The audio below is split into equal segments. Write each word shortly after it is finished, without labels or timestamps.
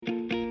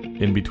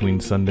In Between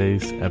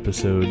Sundays,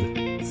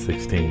 episode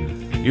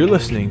 16. You're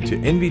listening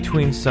to In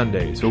Between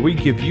Sundays, where we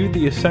give you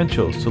the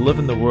essentials to live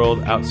in the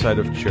world outside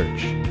of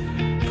church.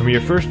 From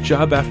your first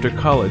job after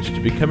college to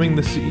becoming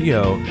the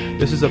CEO,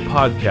 this is a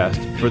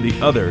podcast for the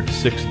other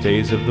 6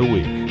 days of the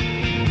week.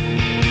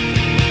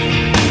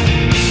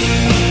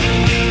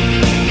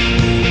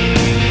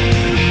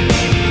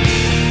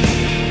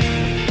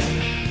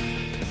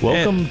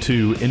 Welcome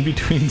to In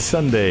Between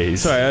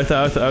Sundays. Sorry, I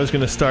thought I was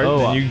going to start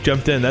and you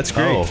jumped in. That's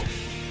great. Oh.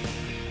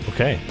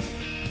 Okay.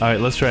 All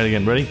right, let's try it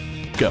again. Ready?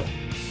 Go.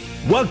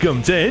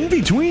 Welcome to In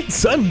Between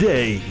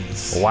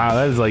Sundays. Wow,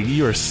 that is like,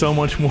 you are so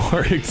much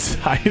more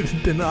excited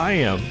than I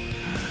am.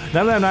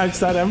 Now that I'm not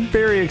excited, I'm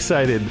very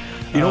excited.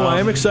 You know why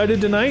I'm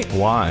excited tonight?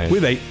 Why? We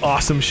have an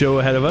awesome show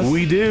ahead of us.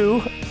 We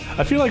do.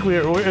 I feel like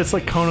it's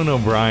like Conan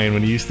O'Brien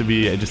when he used to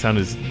be just on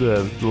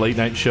the late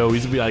night show. He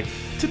used to be like,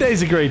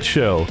 today's a great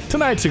show.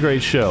 Tonight's a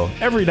great show.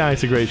 Every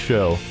night's a great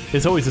show.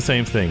 It's always the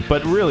same thing.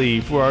 But really,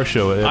 for our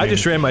show... I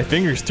just ran my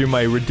fingers through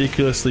my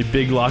ridiculously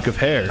big lock of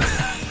hair.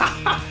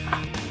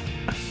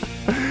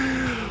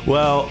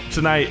 Well,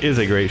 tonight is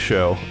a great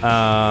show.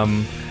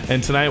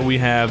 And tonight we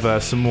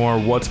have some more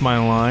What's My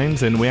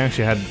Lines. And we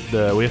actually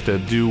we have to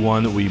do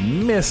one that we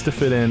missed to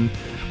fit in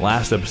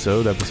last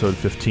episode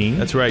 15.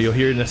 That's right. You'll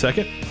hear it in a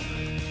second.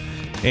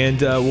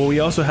 And we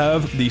also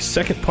have the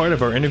second part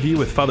of our interview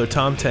with Father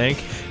Tom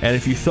Tank. And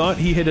if you thought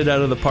he hit it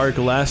out of the park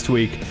last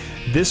week,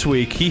 this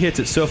week he hits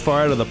it so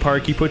far out of the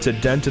park, he puts a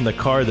dent in the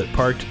car that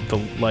parked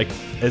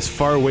as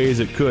far away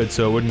as it could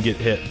so it wouldn't get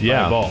hit by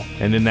a ball.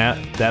 And then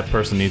that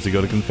person needs to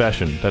go to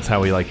confession. That's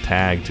how he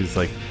tagged. He's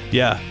like,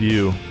 yeah,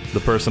 you, the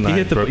person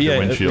that broke your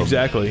windshield.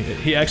 Exactly.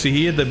 He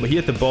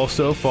hit the ball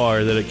so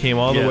far that it came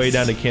all the way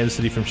down to Kansas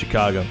City from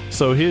Chicago.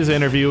 So his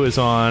interview is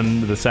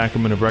on the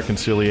Sacrament of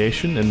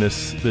Reconciliation, and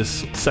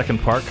this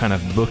second part kind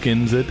of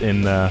bookends it,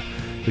 and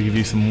we give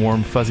you some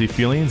warm, fuzzy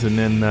feelings, and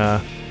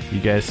then you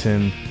guys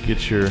can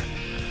get your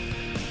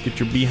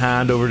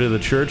behind over to the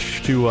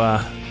church to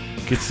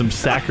get some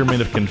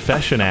Sacrament of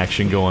Confession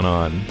action going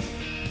on.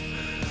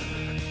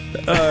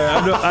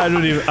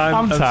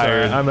 I'm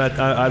tired. Sorry.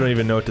 I don't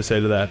even know what to say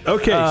to that.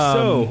 Okay,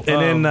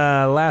 then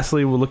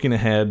lastly, we're looking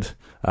ahead.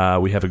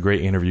 We have a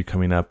great interview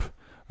coming up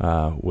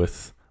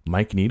with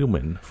Mike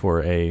Needleman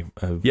for you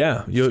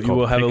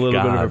will have a little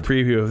bit of a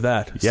preview of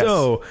that. Yes.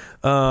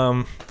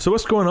 So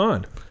what's going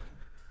on?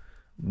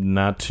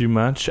 Not too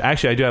much.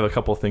 Actually, I do have a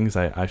couple of things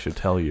I should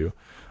tell you.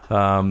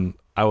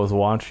 I was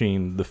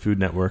watching the Food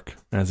Network,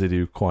 as I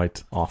do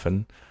quite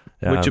often.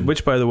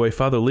 Which, by the way,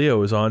 Father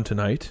Leo is on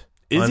tonight.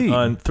 Is he?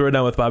 On Throw It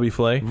Down with Bobby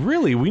Flay.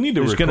 Really? We need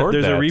to record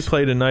that. There's a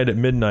replay tonight at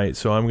midnight,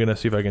 so I'm going to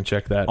see if I can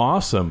check that.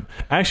 Awesome.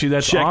 Actually,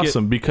 that's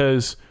awesome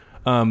because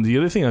the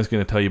other thing I was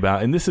going to tell you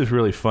about, and this is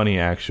really funny,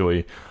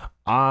 actually,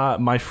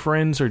 my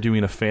friends are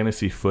doing a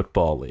fantasy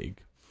football league.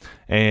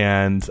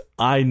 And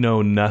I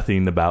know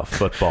nothing about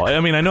football. I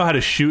mean, I know how to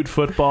shoot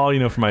football,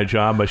 for my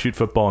job. I shoot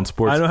football in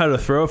sports. I know how to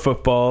throw a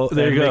football and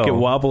make it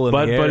wobble in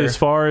the air. But as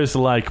far as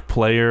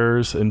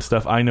players and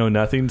stuff, I know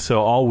nothing.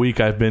 So all week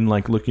I've been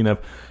looking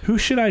up who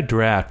should I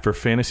draft for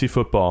fantasy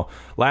football.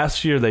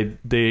 Last year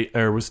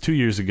it was 2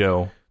 years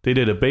ago, they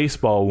did a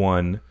baseball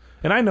one.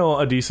 And I know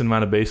a decent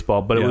amount of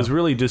baseball, but it was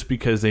really just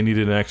because they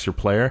needed an extra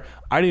player.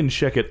 I didn't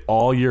check it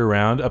all year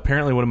round.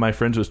 Apparently, one of my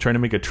friends was trying to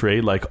make a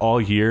trade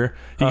all year.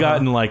 He got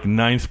in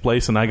ninth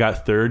place, and I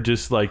got third,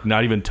 just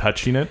not even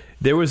touching it.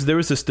 There's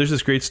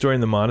this great story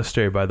in the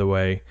monastery, by the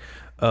way,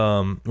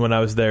 when I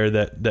was there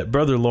that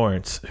Brother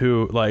Lawrence,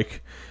 who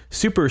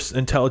super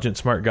intelligent,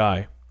 smart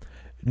guy,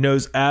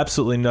 knows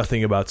absolutely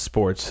nothing about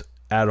sports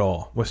at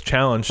all, was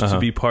challenged to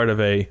be part of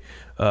a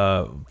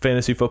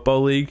fantasy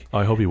football league.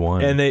 I hope he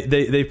won. And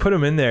they put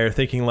him in there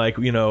thinking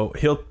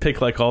he'll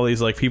pick all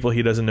these people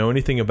he doesn't know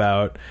anything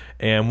about,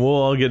 and we'll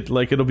all get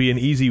it'll be an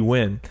easy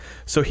win.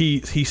 So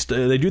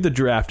they do the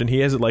draft, and he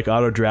has it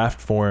auto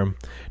draft for him.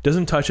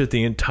 Doesn't touch it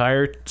the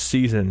entire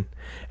season,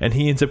 and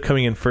he ends up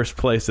coming in first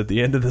place at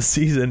the end of the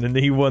season, and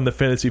he won the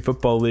fantasy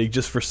football league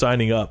just for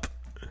signing up.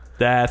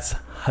 That's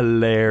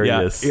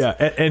hilarious. Yeah.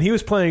 And he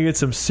was playing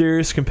against some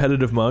serious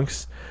competitive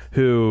monks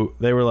who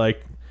they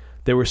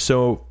were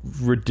so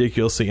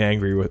ridiculously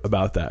angry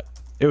about that.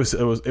 It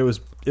was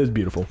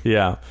beautiful.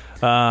 Yeah.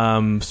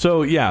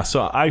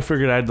 So I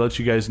figured I'd let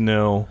you guys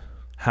know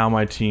how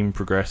my team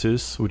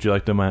progresses. Would you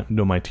like to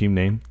know my team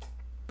name?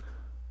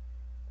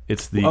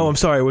 It's the. Oh, I'm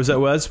sorry. Was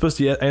I supposed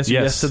to answer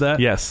yes to that?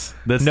 Yes.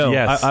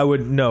 Yes. I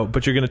would no,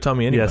 but you're going to tell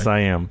me anyway. Yes, I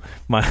am.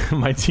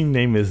 My team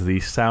name is the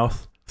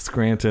South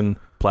Scranton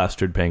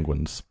Plastered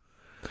Penguins.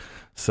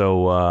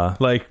 So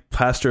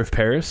plaster of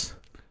Paris.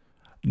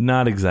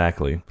 Not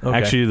exactly. Okay.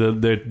 Actually,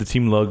 the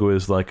team logo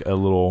is a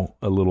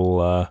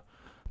little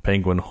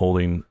penguin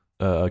holding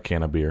a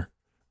can of beer.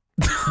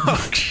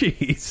 Oh,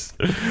 jeez.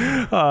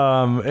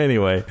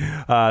 Anyway,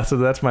 so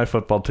that's my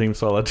football team.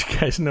 So I'll let you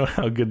guys know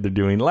how good they're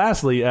doing.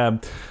 Lastly,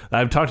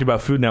 I've talked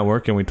about Food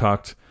Network, and we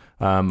talked.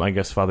 I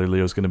guess Father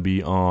Leo's going to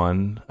be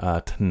on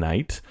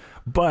tonight,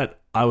 but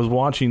I was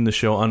watching the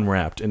show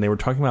Unwrapped, and they were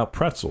talking about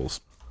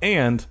pretzels.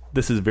 And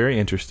this is very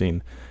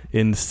interesting.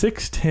 In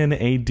 610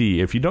 AD,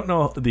 if you don't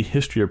know the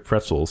history of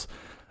pretzels,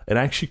 it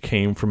actually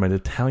came from an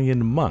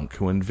Italian monk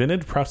who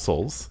invented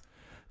pretzels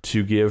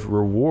to give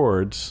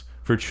rewards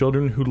for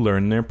children who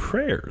learn their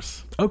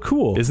prayers. Oh,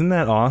 cool. Isn't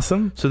that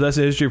awesome? So that's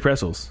the history of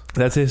pretzels.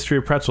 That's the history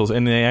of pretzels.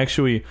 And they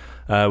actually,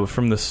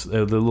 from the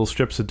little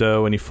strips of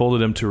dough, and he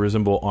folded them to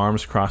resemble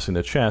arms crossing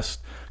the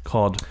chest,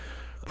 called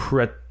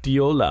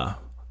pretiola,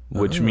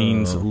 which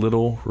means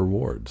little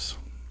rewards.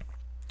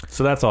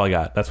 So that's all I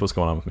got. That's what's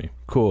going on with me.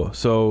 Cool.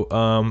 So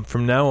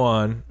from now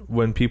on,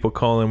 when people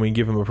call in, we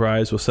give them a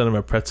prize, we'll send them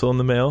a pretzel in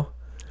the mail.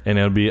 And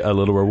it'll be a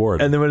little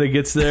reward. And then when it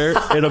gets there,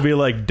 it'll be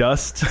like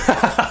dust.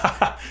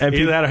 And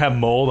either that or have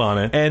mold on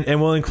it. And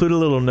we'll include a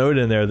little note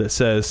in there that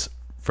says,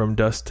 from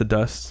dust to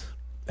dust,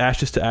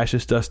 ashes to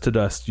ashes, dust to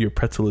dust, your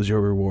pretzel is your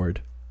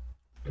reward.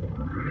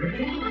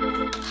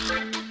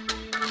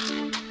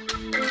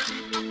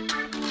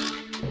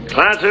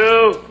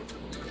 Klaatu,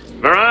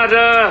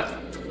 Marada.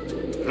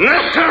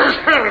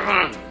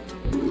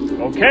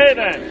 Okay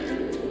then.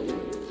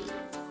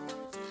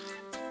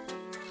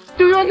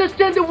 Do you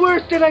understand the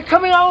words that are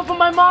coming out of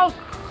my mouth?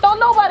 Don't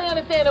nobody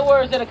understand the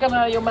words that are coming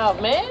out of your mouth,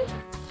 man.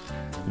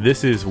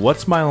 This is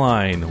What's My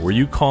Line, where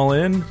you call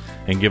in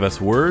and give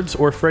us words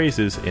or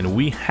phrases, and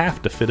we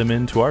have to fit them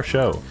into our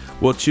show.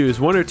 We'll choose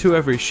one or two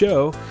every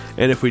show,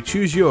 and if we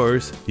choose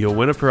yours, you'll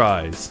win a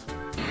prize.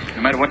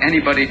 No matter what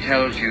anybody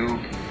tells you,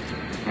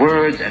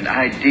 words and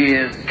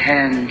ideas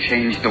can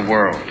change the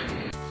world.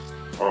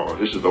 Oh,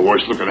 this is the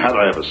worst looking hat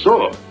I ever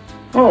saw.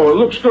 Oh, it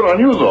looks good on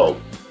you,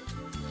 though.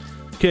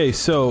 Okay,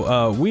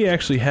 so we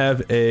actually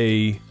have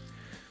a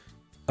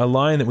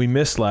line that we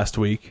missed last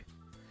week,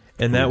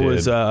 and that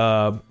was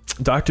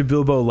Dr.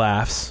 Bilbo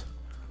laughs.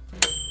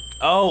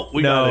 Oh,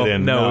 we got it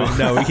in. No,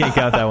 we can't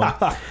count that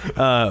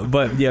one.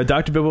 But yeah,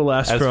 Dr. Bilbo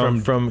laughs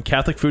from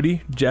Catholic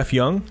Foodie, Jeff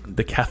Young,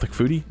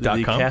 thecatholicfoodie.com.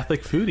 The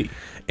Catholic Foodie.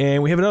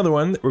 And we have another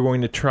one that we're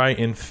going to try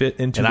and fit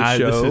into the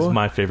show. This is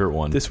my favorite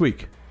one. This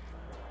week.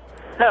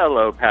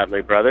 Hello,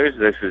 Padley Brothers.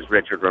 This is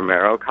Richard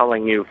Romero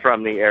calling you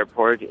from the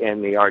airport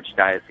in the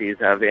Archdiocese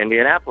of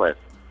Indianapolis.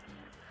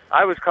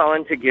 I was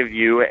calling to give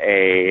you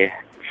a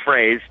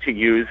phrase to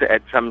use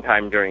at some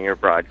time during your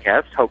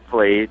broadcast,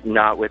 hopefully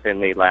not within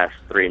the last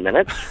 3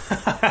 minutes,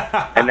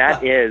 and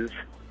that is,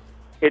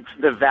 it's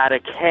the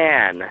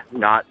Vatican,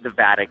 not the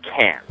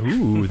Vatican.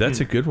 Ooh, that's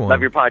a good one.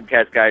 Love your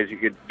podcast, guys.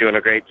 You're doing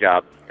a great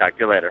job. Talk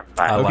to you later.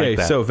 Bye. Okay,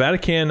 so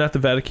Vatican, not the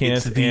Vatican,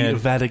 it's the and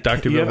Vatican.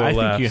 Dr. Bilbo I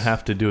laughs. think you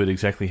have to do it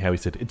exactly how he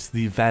said. It's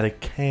the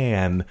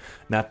Vatican,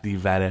 not the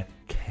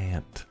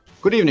Vatican.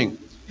 Good evening.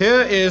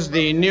 Here is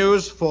the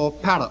news for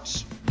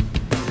Paris.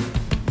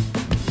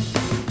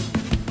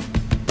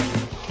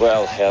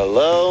 Well,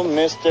 hello,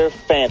 Mr.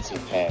 Fancy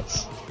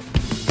Pants.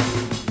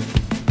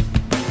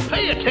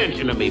 Pay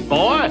attention to me,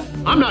 boy.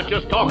 I'm not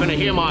just talking to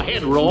hear my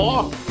head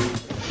roar.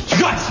 You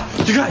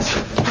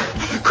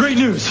guys, great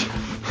news.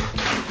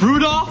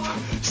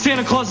 Rudolph,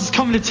 Santa Claus is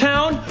coming to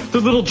town,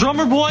 the little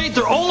drummer boy,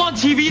 they're all on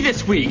TV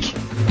this week.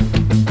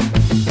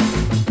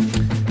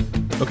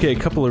 Okay, a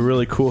couple of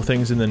really cool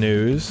things in the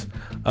news.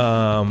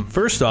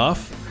 First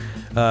off,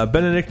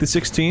 Benedict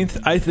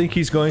XVI, I think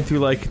he's going through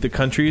like the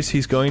countries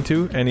he's going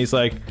to, and he's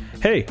like,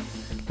 hey,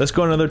 let's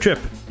go on another trip.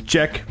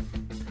 Check.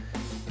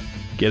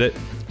 Get it?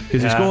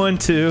 Because he's going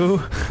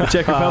to the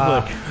Czech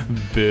Republic.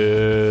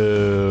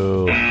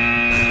 Boo.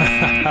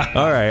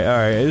 All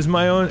right. It was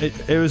my own.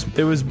 It was.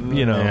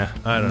 You know. Yeah.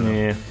 I don't know.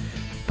 Yeah.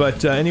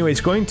 But anyway, he's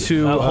going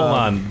to. Hold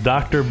on.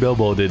 Dr.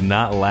 Bilbo did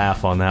not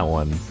laugh on that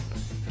one.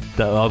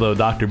 Although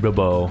Dr.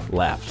 Bilbo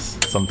laughs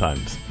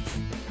sometimes,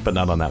 but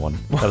not on that one.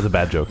 That was a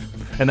bad joke.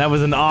 And that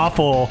was an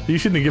awful. You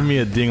shouldn't have given me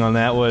a ding on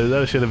that one.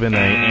 That should have been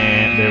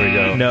a. There we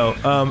go. No.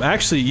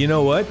 Actually, you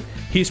know what?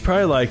 He's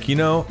probably like,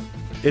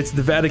 it's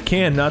the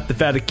Vatican, not the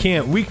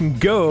Vatican. We can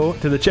go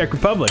to the Czech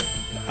Republic.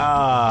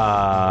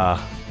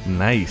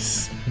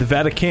 Nice. The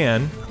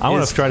Vatican. I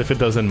want to try to fit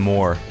those in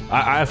more.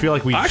 I feel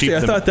like we actually.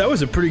 I thought that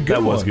was a pretty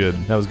good one.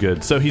 That was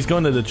good. So he's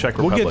going to the Czech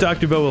Republic. We'll get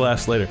Dr. Bilbo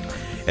last later.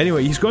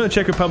 Anyway, he's going to the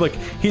Czech Republic.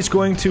 He's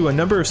going to a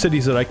number of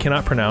cities that I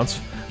cannot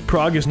pronounce.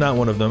 Prague is not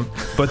one of them.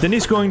 But then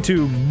he's going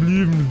to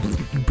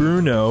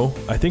Brno,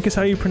 I think is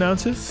how you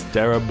pronounce it.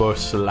 Stara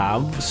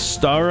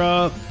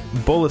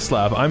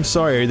Boleslav. I'm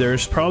sorry.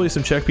 There's probably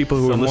some Czech people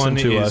who are listening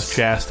to us. Someone is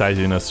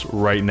chastising us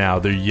right now.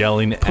 They're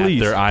yelling at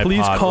their iPod.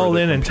 Please call or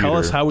their in and computer. tell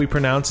us how we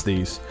pronounce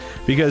these.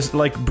 Because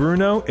like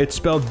Bruno, it's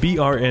spelled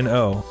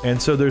B-R-N-O.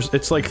 And so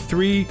it's like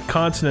 3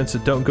 consonants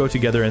that don't go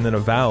together and then a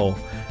vowel.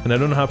 And I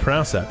don't know how to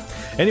pronounce that.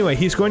 Anyway,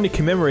 he's going to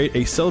commemorate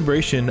a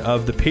celebration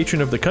of the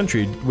patron of the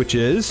country, which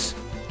is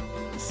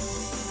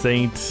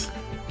Saint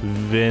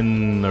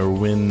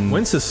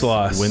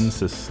Wenceslas.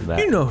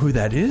 You know who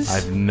that is? I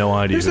have no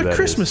idea There's who that a is.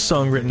 Christmas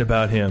song written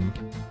about him.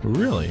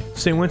 Really?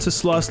 St.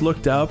 Wenceslas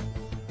looked up.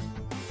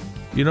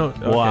 You know,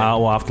 okay.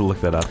 Well, we'll have to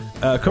look that up.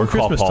 Come Or call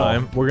Christmas Paul.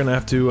 time, we're going to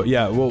have to...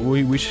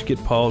 we should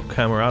get Paul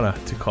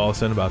Camerata to call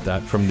us in about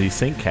that. From the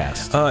Saint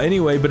Cast.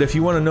 Anyway, but if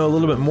you want to know a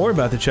little bit more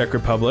about the Czech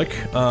Republic,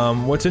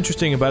 what's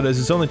interesting about it is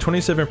it's only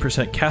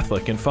 27%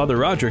 Catholic, and Father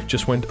Roderick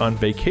just went on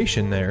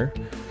vacation there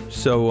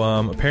So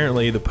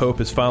apparently the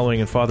Pope is following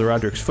in Father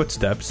Roderick's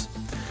footsteps.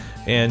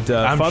 And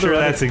I'm Father sure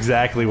Roderick, that's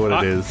exactly what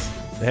it is.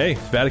 Hey,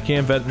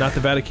 Vatican, not the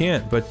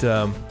Vatican, but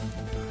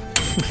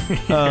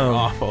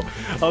awful.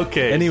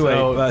 Okay. Anyway,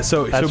 that's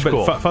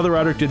cool. Father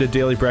Roderick did a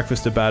daily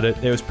breakfast about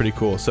it. It was pretty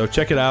cool. So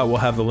check it out. We'll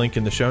have the link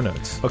in the show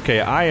notes. Okay,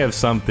 I have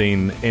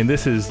something, and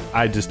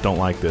I just don't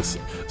like this.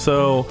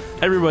 So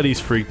everybody's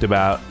freaked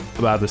about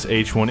this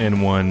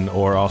H1N1,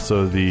 or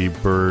also the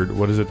bird.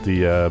 What is it?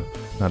 The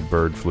not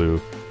bird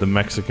flu, the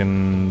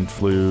Mexican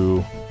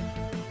flu,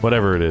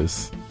 whatever it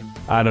is.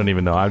 I don't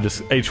even know. I'm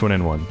just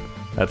H1N1.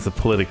 That's the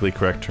politically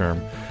correct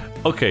term.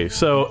 Okay,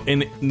 so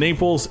in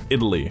Naples,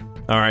 Italy,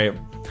 all right,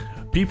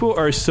 people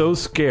are so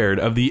scared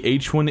of the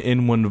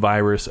H1N1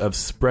 virus of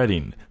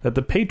spreading that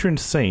the patron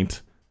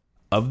saint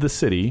of the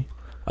city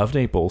of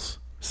Naples,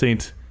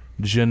 Saint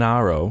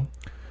Gennaro.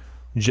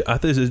 I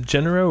think is it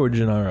Gennaro or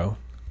Gennaro?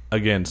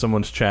 Again,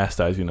 someone's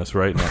chastising us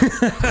right now.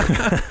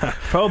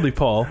 Probably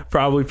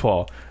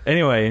Paul.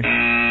 Anyway,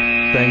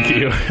 thank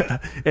you.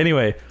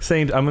 Anyway,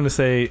 I'm going to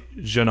say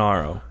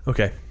Gennaro.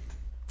 Okay.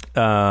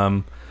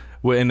 And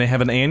they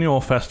have an annual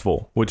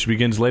festival, which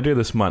begins later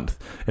this month.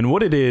 And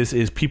what it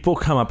is people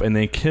come up and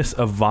they kiss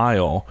a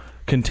vial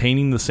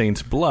containing the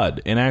saint's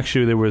blood. And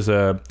actually, there was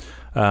a,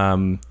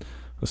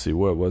 let's see,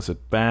 what was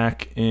it?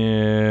 Back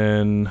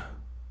in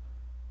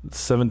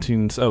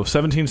 17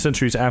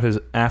 centuries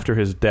after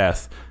his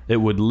death, it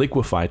would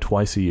liquefy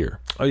twice a year.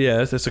 Oh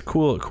yeah, that's a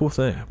cool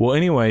thing. Well,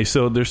 anyway,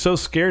 so they're so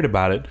scared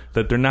about it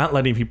that they're not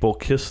letting people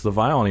kiss the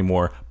vial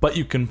anymore, but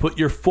you can put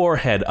your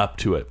forehead up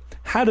to it.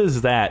 How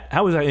is that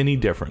any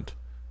different?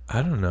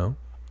 I don't know.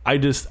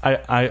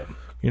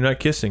 You're not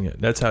kissing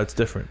it. That's how it's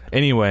different.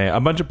 Anyway, a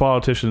bunch of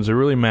politicians are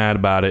really mad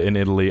about it in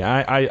Italy.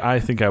 I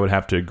think I would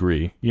have to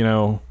agree. You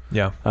know?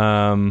 Yeah.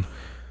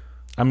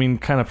 I mean,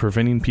 kind of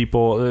preventing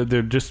people.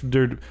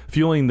 They're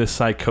fueling this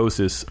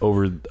psychosis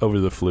over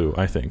the flu,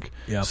 I think.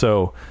 Yeah.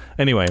 So,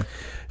 anyway.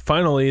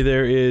 Finally,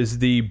 there is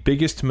the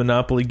biggest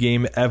Monopoly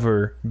game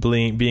ever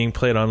being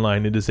played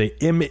online. It is a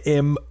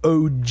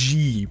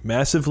MMOG,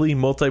 massively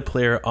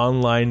multiplayer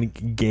online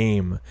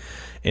game.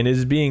 And it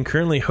is being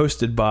currently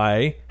hosted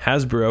by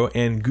Hasbro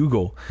and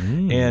Google.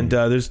 And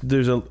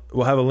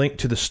we'll have a link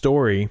to the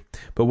story.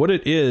 But what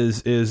it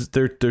is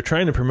they're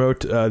trying to promote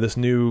this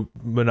new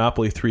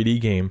Monopoly 3D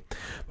game.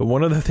 But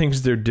one of the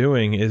things they're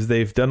doing is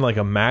they've done like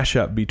a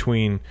mashup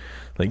between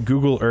like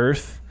Google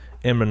Earth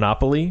and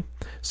Monopoly,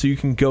 so you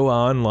can go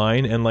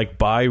online and like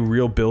buy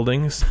real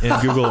buildings in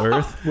Google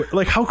Earth.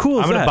 Like, how cool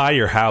is that? I'm gonna buy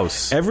your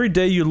house. Every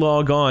day you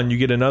log on, you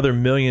get another $1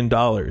 million,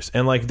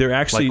 and like they're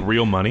actually like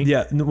real money.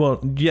 Yeah,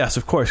 well, yes,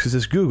 of course, because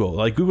it's Google.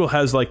 Like Google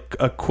has like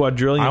a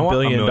quadrillion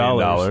billion $1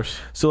 million.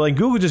 So like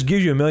Google just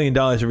gives you $1 million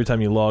every time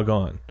you log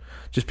on,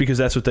 just because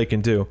that's what they can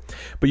do.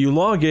 But you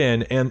log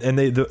in, and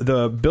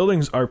the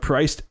buildings are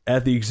priced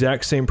at the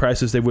exact same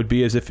price as they would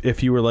be as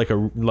if you were like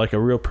a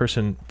real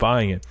person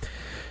buying it.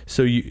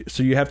 So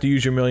you have to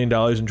use your $1 million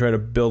and try to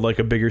build like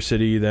a bigger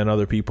city than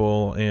other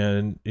people,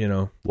 and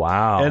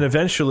wow. And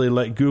eventually,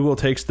 like, Google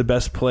takes the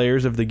best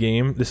players of the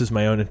game. This is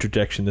my own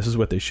interjection. This is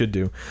what they should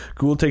do.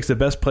 Google takes the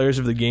best players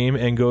of the game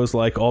and goes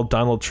like all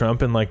Donald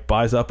Trump and like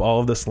buys up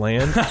all of this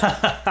land,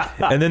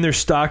 and then their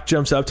stock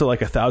jumps up to like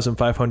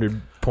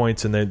 1,500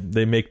 points, and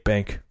they make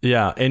bank.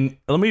 Yeah, and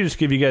let me just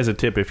give you guys a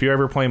tip. If you're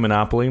ever playing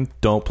Monopoly,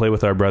 don't play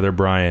with our brother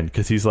Brian,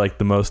 because he's like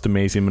the most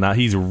amazing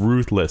He's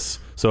ruthless.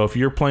 So if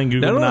you're playing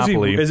Google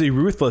Monopoly, is he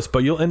ruthless, but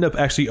you'll end up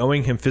actually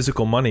owing him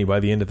physical money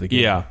by the end of the game.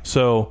 Yeah.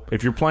 So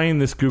if you're playing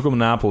this Google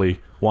Monopoly,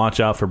 watch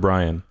out for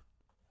Brian.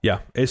 Yeah,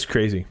 it's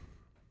crazy.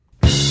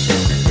 I've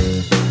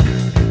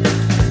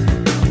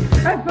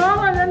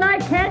fallen and I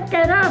can't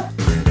get up.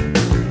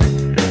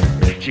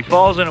 She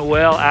falls in a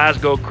well, eyes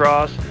go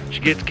cross.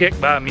 She gets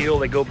kicked by a mule,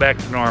 they go back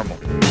to normal.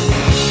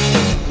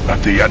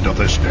 At the end of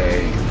this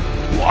day,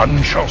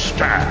 one shall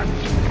stand,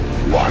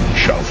 one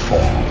shall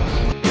fall.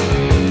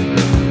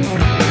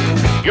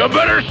 You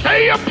better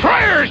say your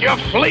prayers, you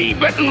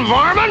flea-bitten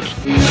varmint!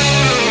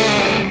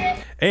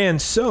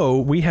 And so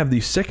we have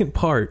the second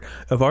part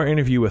of our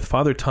interview with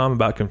Father Tom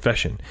about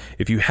confession.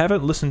 If you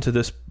haven't listened to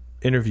this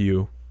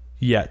interview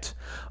yet,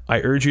 I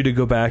urge you to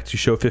go back to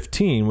show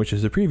 15, which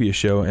is the previous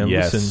show, and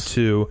listen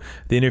to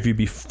the interview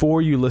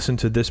before you listen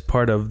to this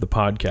part of the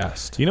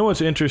podcast. You know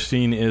what's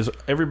interesting is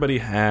everybody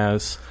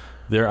has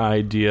their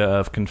idea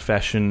of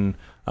confession,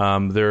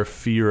 their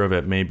fear of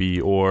it maybe,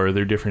 or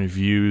their different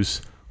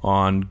views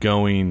on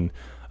going,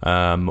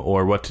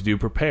 or what to do to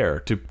prepare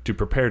to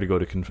go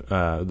to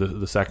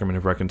the sacrament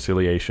of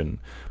reconciliation.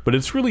 But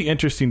it's really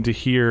interesting to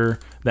hear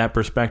that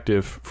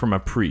perspective from a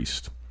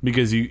priest,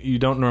 because you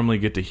don't normally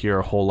get to hear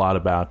a whole lot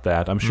about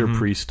that. I'm sure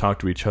priests talk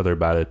to each other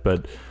about it,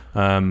 but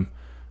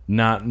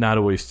not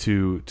always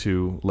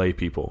to lay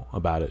people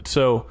about it.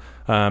 So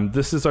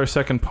this is our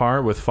second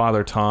part with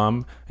Father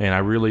Tom, and I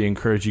really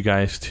encourage you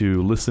guys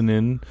to listen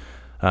in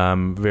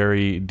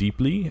very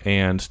deeply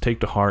and take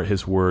to heart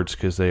his words,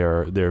 because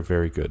they're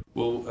very good.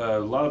 Well, a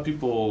lot of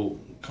people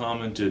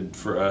commented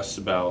for us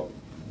about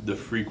the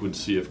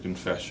frequency of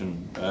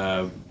confession.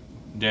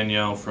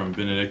 Danielle from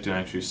Benedictine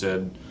actually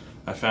said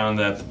I found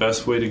that the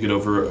best way to get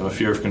over a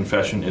fear of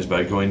confession is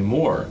by going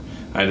more.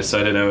 I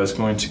decided I was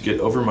going to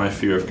get over my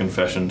fear of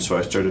confession, so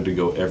I started to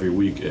go every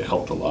week. It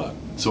helped a lot.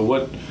 So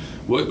what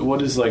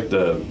is like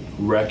the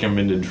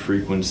recommended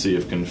frequency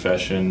of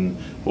confession?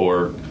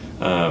 Or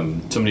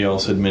somebody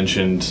else had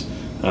mentioned,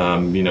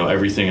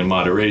 everything in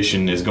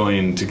moderation. Is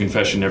going to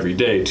confession every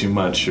day too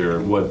much,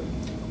 or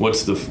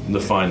what's the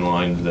fine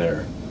line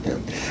there? Yeah.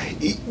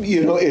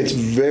 It's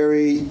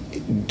very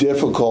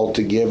difficult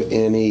to give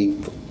any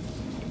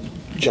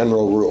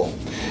general rule.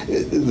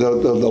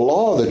 The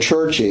law of the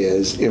church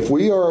is, if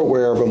we are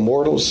aware of a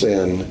mortal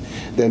sin,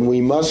 then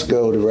we must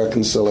go to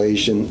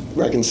reconciliation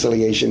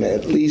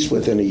at least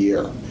within a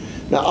year.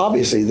 Now,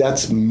 obviously,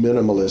 that's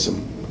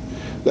minimalism.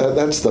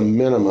 That's the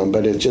minimum,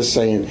 but it's just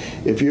saying,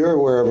 if you're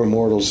aware of a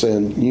mortal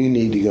sin, you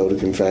need to go to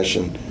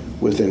confession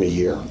within a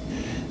year.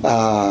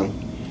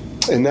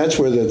 And that's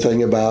where the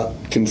thing about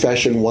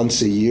confession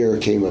once a year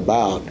came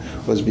about,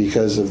 was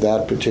because of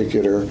that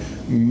particular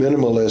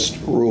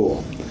minimalist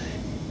rule.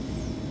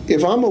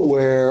 If I'm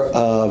aware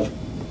of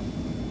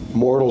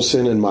mortal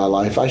sin in my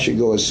life, I should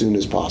go as soon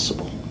as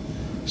possible.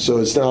 So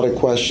it's not a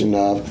question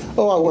of,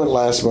 I went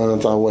last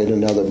month, I'll wait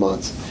another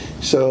month.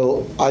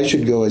 So I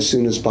should go as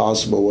soon as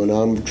possible when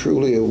I'm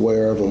truly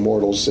aware of a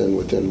mortal sin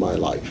within my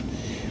life.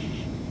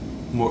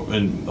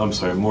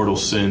 Mortal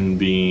sin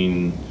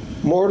being...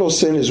 Mortal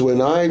sin is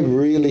when I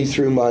really,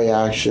 through my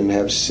action,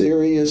 have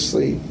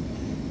seriously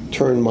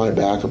turned my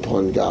back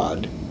upon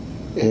God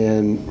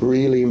and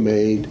really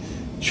made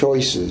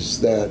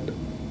choices that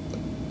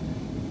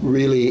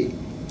really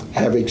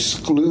have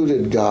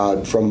excluded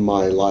God from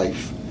my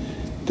life.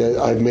 That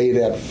I've made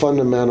that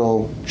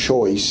fundamental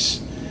choice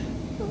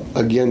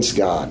against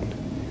God.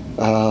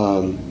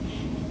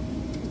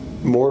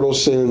 Mortal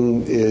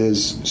sin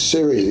is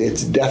serious.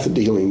 It's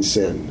death-dealing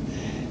sin.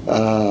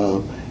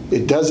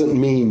 It doesn't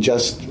mean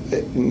just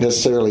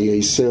necessarily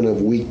a sin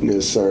of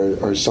weakness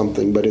or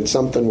something, but it's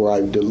something where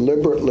I've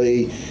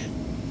deliberately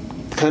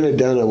kind of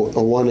done a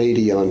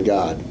 180 on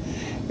God.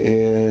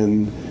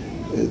 And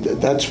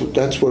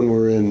that's when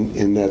we're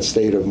in that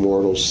state of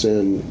mortal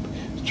sin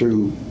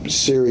through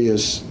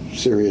serious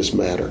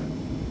matter,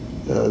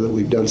 that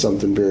we've done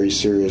something very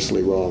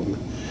seriously wrong.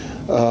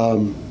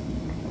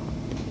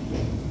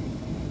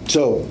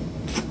 So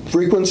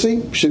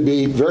frequency should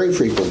be very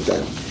frequent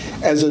then.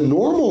 As a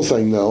normal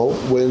thing, though,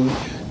 when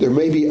there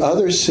may be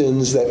other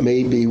sins that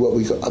may be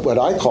what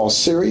I call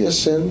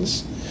serious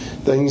sins,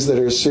 things that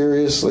are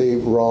seriously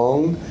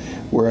wrong,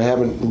 where I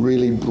haven't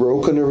really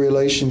broken a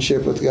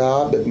relationship with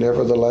God, but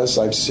nevertheless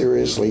I've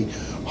seriously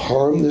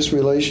harmed this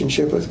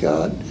relationship with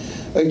God,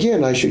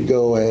 again, I should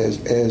go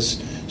as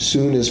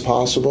soon as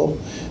possible.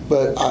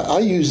 But I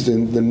use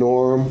the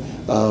norm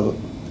of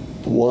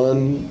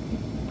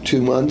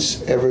 1-2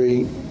 months,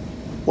 every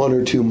 1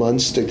 or 2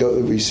 months, to go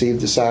receive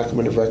the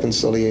sacrament of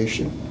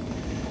reconciliation.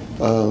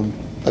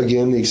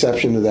 Again, the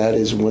exception to that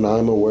is when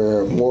I'm aware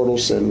of mortal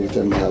sin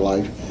within my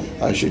life,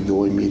 I should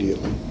go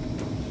immediately.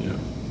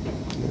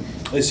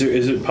 Is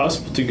it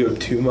possible to go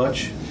too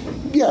much?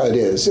 Yeah, it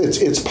is.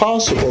 It's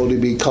possible to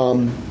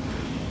become...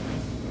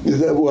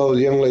 Well,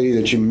 the young lady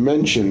that you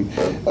mentioned,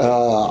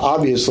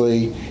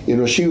 obviously,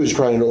 she was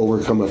trying to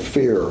overcome a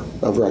fear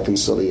of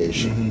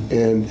reconciliation,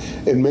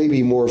 and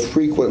maybe more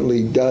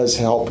frequently does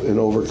help in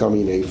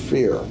overcoming a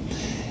fear.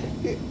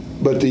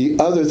 But the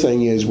other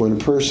thing is, when a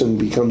person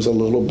becomes a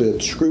little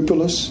bit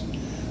scrupulous,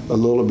 a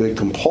little bit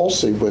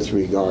compulsive with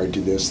regard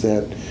to this,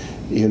 that,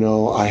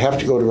 I have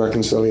to go to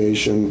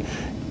reconciliation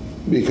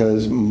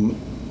because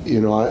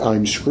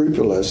I'm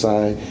scrupulous.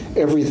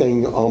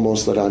 Everything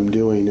almost that I'm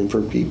doing, and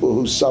for people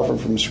who suffer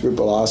from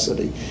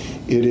scrupulosity,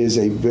 it is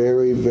a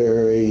very,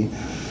 very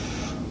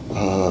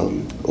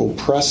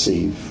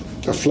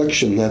oppressive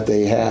affliction that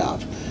they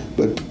have.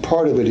 But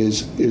part of it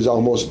is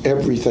almost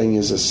everything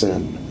is a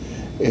sin,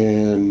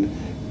 and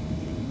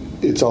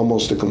it's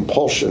almost a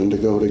compulsion to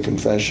go to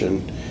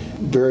confession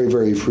very,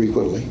 very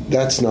frequently.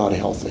 That's not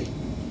healthy.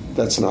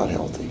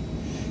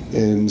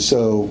 And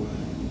so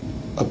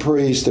a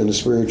priest and a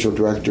spiritual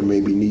director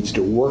maybe needs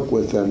to work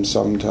with them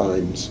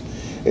sometimes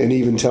and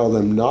even tell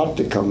them not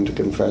to come to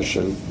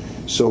confession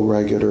so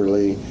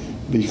regularly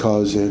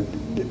because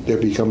they're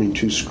becoming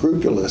too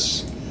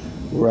scrupulous,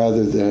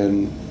 rather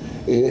than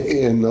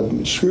in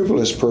the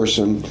scrupulous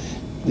person,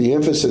 the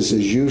emphasis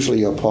is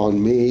usually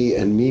upon me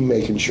and me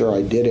making sure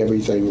I did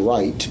everything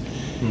right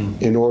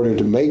in order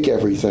to make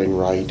everything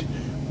right,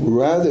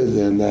 rather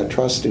than that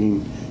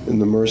trusting in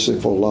the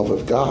merciful love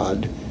of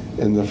God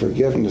and the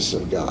forgiveness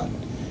of God.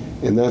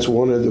 And that's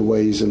one of the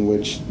ways in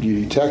which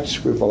you detect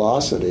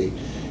scrupulosity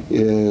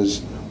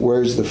is,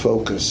 where's the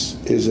focus?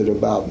 Is it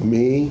about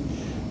me?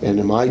 And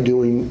am I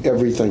doing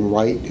everything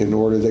right in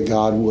order that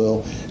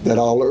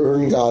I'll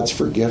earn God's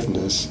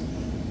forgiveness?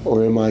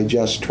 Or am I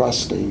just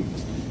trusting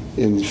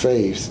in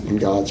faith in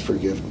God's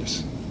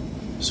forgiveness?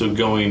 So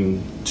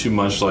going too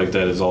much like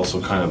that is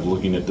also kind of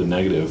looking at the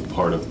negative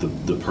part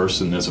of the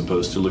person as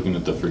opposed to looking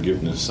at the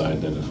forgiveness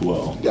side then as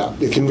well. Yeah,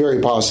 it can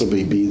very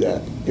possibly be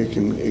that. It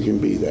can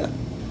be that.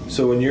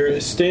 So when you're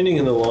standing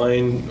in the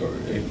line,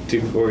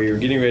 or you're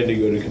getting ready to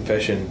go to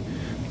confession,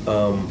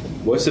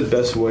 what's the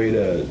best way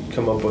to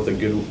come up with a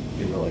good,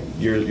 like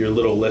your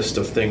little list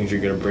of things you're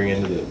going to bring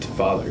into to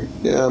Father?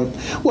 Yeah.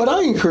 What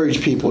I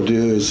encourage people to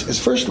do is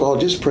first of all,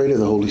 just pray to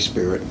the Holy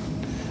Spirit.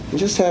 And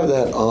just have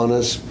that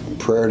honest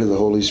prayer to the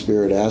Holy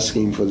Spirit,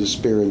 asking for the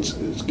Spirit's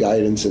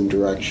guidance and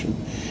direction.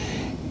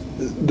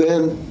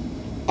 Then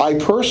I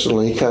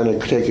personally kind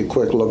of take a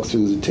quick look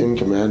through the 10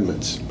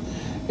 Commandments.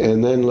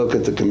 And then look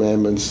at the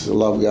commandments: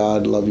 love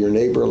God, love your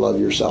neighbor, love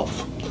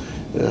yourself.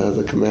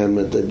 The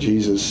commandment that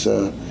Jesus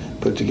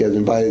put together.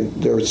 And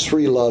there's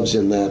 3 loves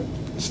in that.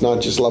 It's not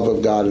just love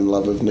of God and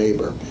love of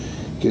neighbor,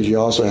 because you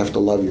also have to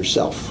love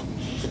yourself.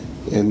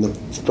 And the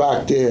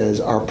fact is,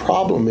 our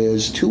problem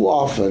is too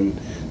often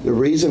the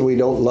reason we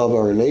don't love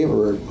our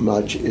neighbor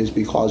much is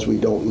because we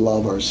don't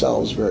love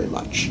ourselves very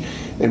much.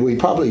 And we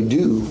probably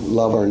do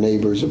love our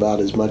neighbors about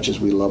as much as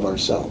we love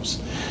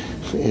ourselves.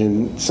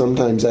 And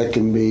sometimes that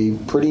can be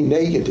pretty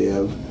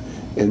negative.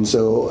 And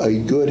so a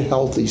good,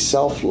 healthy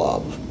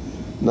self-love,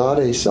 not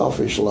a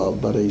selfish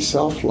love, but a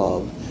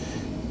self-love,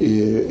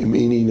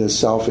 meaning a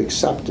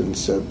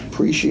self-acceptance,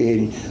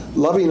 appreciating,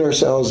 loving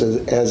ourselves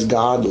as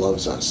God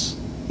loves us,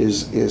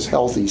 is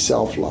healthy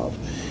self-love,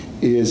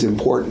 is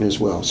important as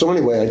well. So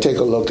anyway, I take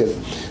a look at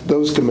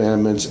those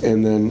commandments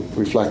and then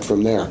reflect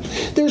from there.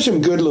 There's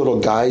some good little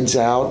guides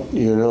out.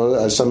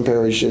 Some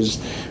parishes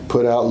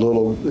put out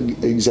little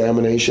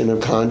examination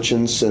of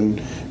conscience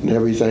and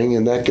everything,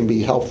 and that can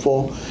be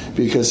helpful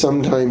because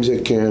sometimes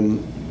it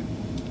can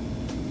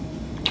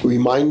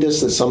remind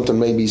us that something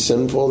may be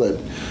sinful that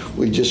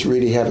we just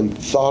really haven't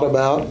thought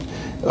about,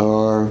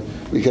 or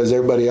because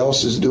everybody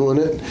else is doing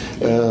it,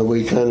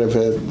 we kind of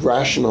have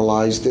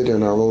rationalized it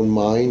in our own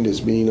mind as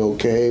being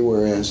okay,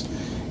 whereas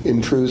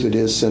in truth it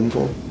is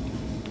sinful.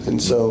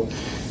 And so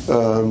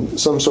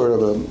some sort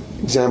of an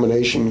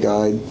examination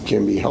guide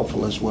can be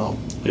helpful as well.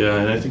 Yeah,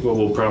 and I think what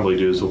we'll probably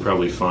do is we'll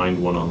probably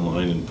find one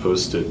online and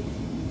post it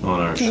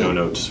on our show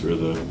notes for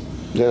the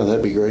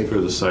that'd be great for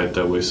the site.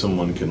 That way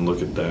someone can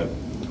look at that.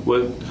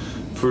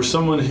 For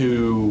someone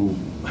who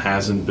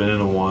hasn't been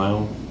in a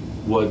while,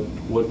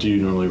 what do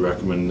you normally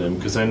recommend them?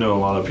 Because I know a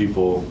lot of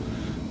people,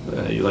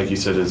 like you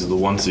said, is the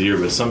once a year,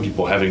 but some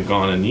people haven't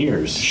gone in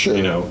years. Sure.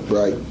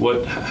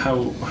 Right.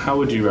 How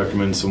would you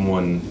recommend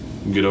someone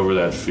get over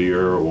that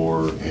fear,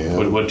 or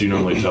what do you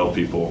normally tell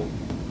people?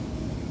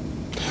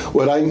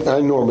 What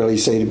I normally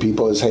say to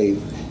people is, hey,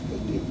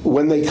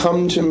 when they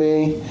come to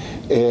me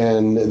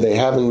and they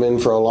haven't been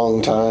for a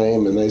long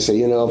time, and they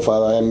say,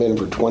 Father, I haven't been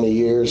for 20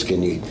 years,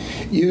 can you?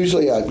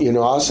 Usually,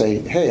 I'll say,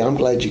 hey, I'm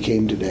glad you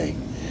came today.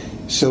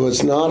 So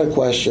it's not a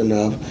question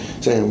of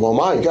saying, well,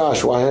 my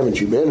gosh, why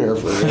haven't you been here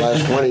for the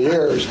last 20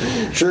 years?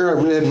 Sure,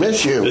 I did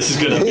miss you. This is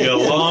going to be a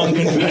long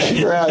confession.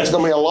 Yeah, it's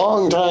going to be a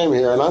long time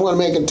here, and I'm going to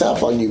make it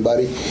tough on you,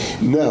 buddy.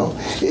 No.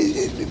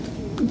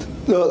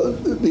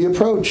 The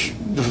approach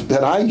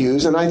that I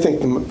use, and I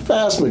think the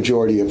vast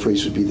majority of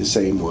priests would be the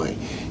same way,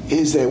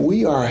 is that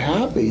we are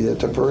happy that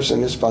the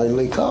person has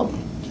finally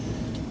come.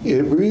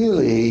 It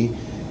really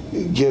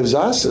gives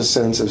us a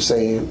sense of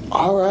saying,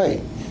 all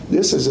right,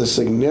 this is a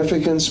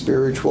significant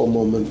spiritual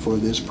moment for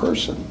this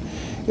person.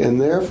 And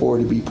therefore,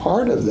 to be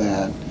part of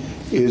that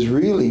is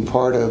really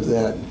part of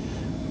that,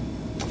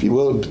 if you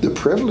will, the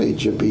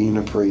privilege of being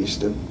a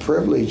priest, the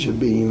privilege of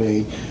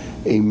being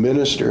a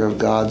minister of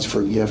God's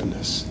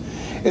forgiveness.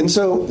 And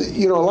so,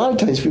 a lot of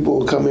times people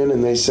will come in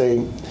and they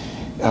say,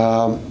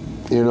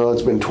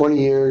 it's been 20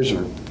 years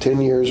or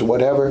 10 years or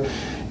whatever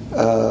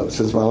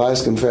since my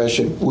last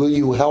confession. Will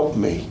you help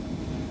me?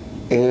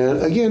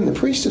 And again, the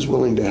priest is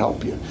willing to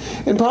help you.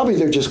 And probably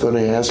they're just going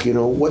to ask,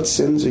 what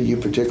sins are you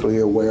particularly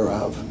aware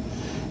of?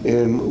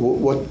 And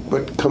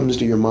what comes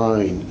to your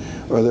mind?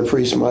 Or the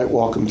priest might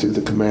walk them through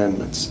the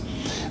commandments.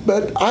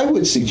 But I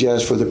would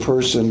suggest for the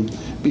person,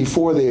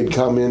 before they had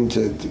come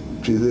into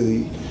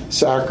the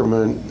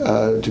sacrament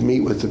to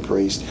meet with the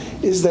priest,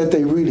 is that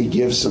they really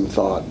give some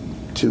thought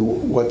to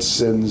what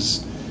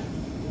sins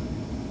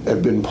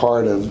have been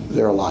part of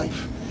their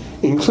life,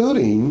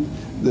 including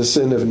the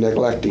sin of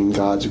neglecting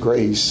God's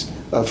grace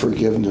of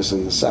forgiveness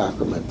in the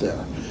sacrament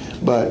there.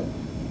 But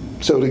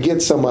so to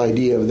get some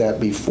idea of that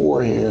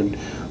beforehand,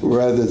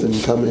 rather than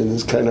come in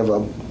as kind of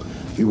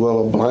if you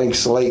will, a blank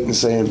slate and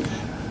saying,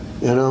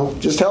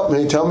 just help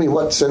me, tell me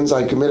what sins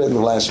I committed in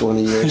the last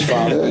 20 years,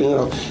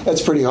 Father.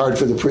 That's pretty hard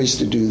for the priest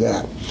to do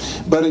that.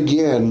 But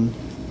again,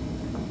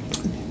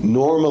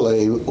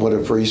 normally what a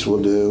priest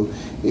will do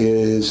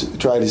is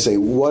try to say,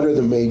 what are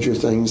the major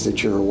things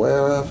that you're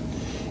aware of?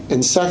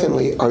 And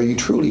secondly, are you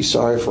truly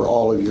sorry for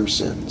all of your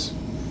sins?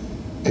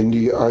 And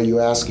are you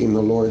asking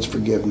the Lord's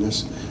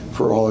forgiveness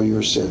for all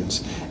your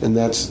sins? And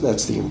that's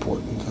the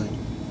important thing.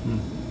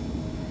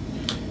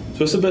 So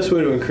what's the best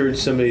way to encourage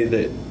somebody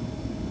that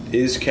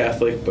is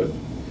Catholic, but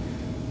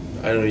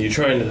I don't know, you're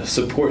trying to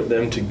support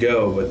them to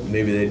go, but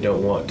maybe they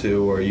don't want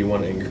to, or you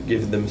want to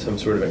give them some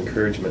sort of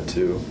encouragement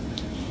to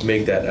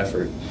make that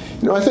effort?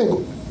 I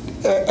think,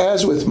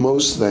 as with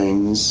most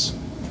things,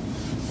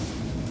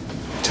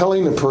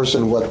 telling a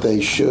person what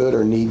they should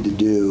or need to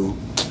do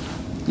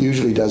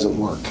usually doesn't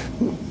work.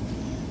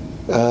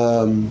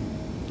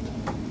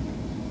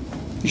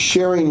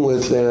 Sharing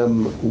with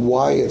them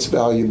why it's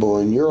valuable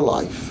in your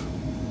life,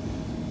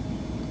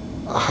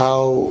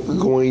 how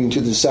going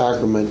to the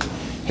sacrament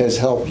has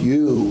helped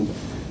you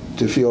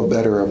to feel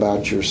better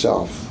about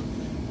yourself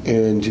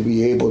and to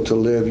be able to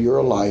live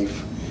your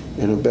life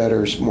in a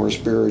better, more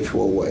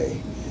spiritual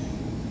way.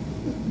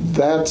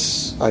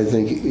 That's, I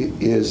think,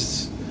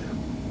 is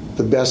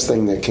the best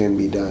thing that can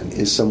be done,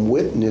 is some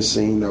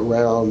witnessing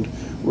around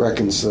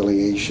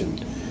reconciliation,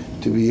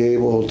 to be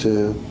able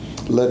to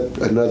let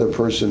another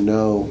person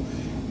know,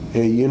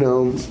 hey, you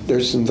know,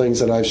 there's some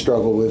things that I've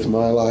struggled with in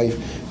my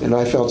life, and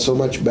I felt so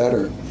much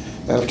better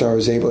after I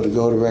was able to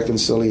go to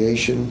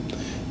reconciliation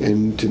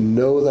and to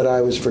know that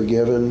I was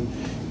forgiven,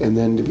 and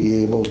then to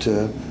be able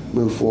to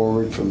move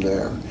forward from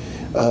there.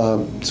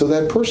 So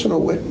that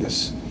personal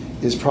witness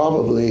is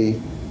probably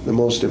the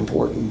most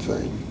important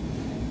thing.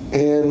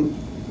 And,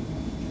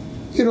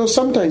 you know,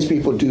 sometimes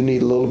people do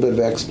need a little bit of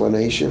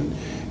explanation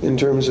in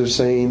terms of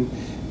saying,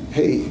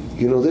 hey,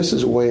 you know, this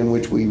is a way in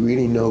which we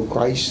really know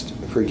Christ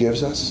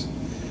forgives us,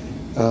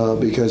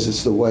 because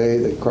it's the way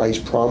that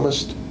Christ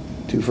promised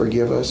to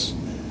forgive us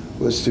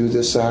was through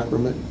this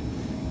sacrament,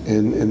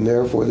 and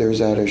therefore there's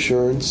that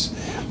assurance.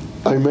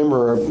 I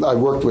remember I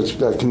worked with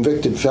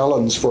convicted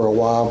felons for a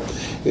while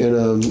in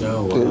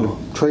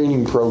a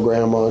training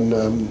program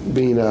on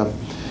being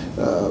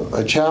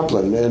a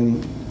chaplain,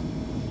 and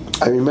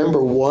I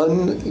remember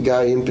one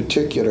guy in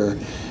particular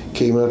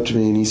came up to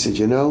me and he said,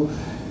 you know,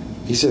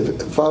 he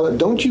said, Father,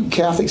 don't you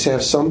Catholics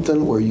have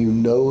something where you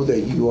know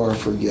that you are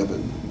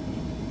forgiven?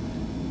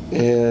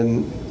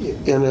 And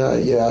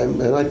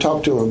I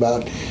talked to him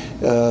about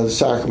the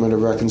sacrament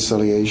of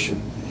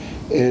reconciliation,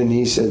 and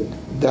he said,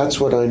 that's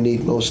what I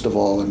need most of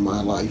all in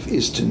my life,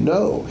 is to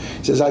know.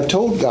 He says, I've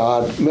told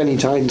God many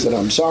times that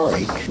I'm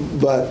sorry,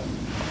 but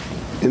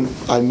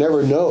I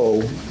never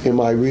know,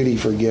 am I really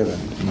forgiven?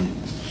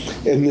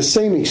 And the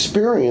same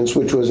experience,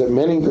 which was at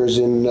Menninger's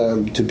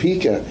in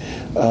Topeka,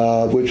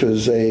 which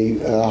was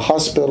a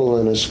hospital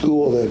and a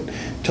school that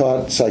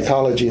taught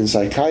psychology and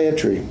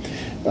psychiatry,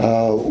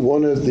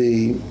 one of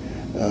the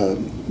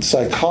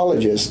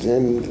psychologists,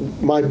 and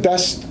my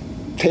best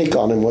take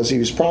on him was he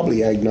was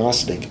probably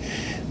agnostic,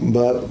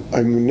 but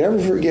I never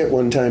forget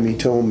one time he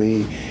told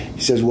me,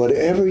 he says,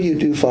 whatever you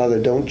do, Father,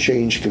 don't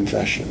change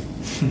confession.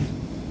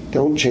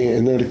 Don't change.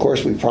 And then, of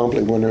course, we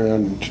promptly went around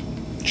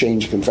and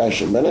changed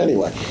confession. But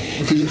anyway,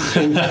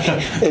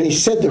 and he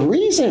said the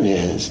reason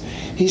is,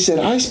 he said,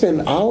 I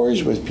spend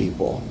hours with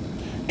people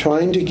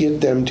trying to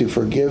get them to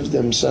forgive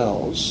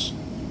themselves.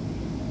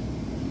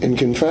 In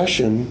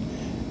confession,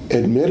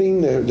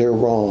 admitting that they're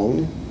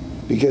wrong,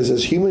 because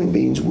as human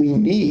beings, we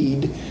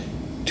need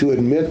to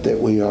admit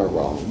that we are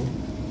wrong.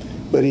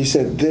 But he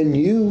said, then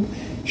you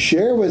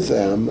share with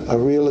them a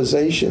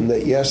realization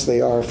that, yes,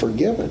 they are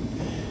forgiven.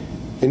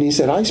 And he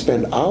said, I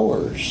spend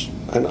hours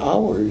and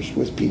hours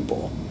with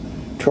people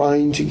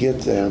trying to get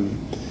them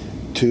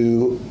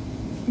to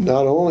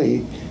not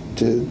only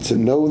to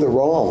know the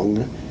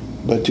wrong,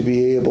 but to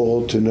be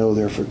able to know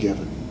they're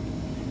forgiven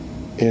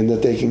and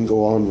that they can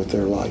go on with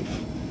their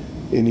life.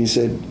 And he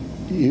said,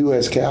 you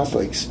as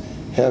Catholics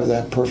have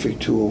that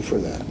perfect tool for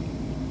that.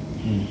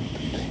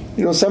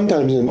 You know,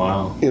 sometimes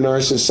in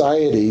our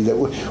society that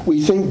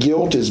we think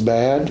guilt is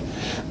bad,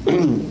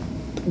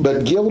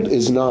 but guilt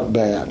is not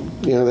bad.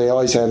 You know, they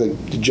always have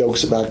the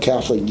jokes about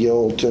Catholic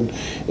guilt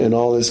and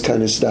all this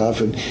kind of stuff.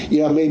 And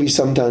yeah, maybe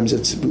sometimes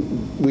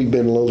we've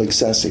been a little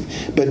excessive.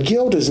 But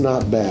guilt is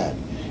not bad.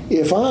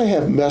 If I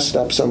have messed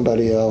up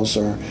somebody else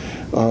or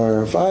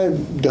if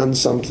I've done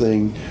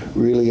something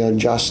really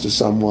unjust to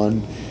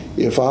someone,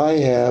 if I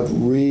have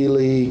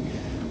really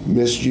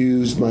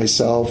misused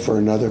myself or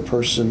another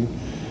person,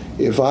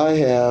 if I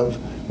have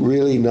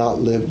really not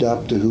lived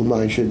up to whom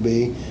I should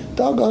be,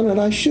 doggone it,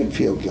 I should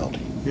feel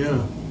guilty.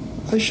 Yeah.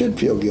 I should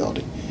feel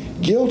guilty.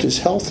 Guilt is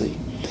healthy.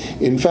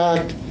 In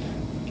fact,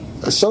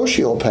 a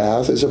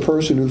sociopath is a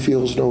person who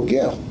feels no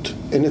guilt,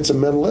 and it's a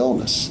mental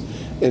illness,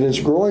 and it's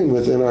growing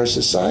within our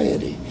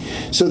society.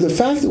 So the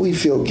fact that we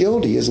feel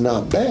guilty is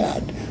not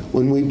bad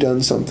when we've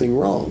done something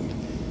wrong.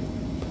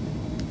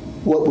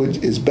 What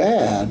is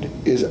bad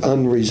is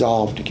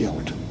unresolved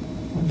guilt.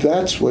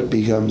 That's what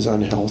becomes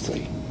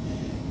unhealthy.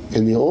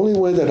 And the only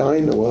way that I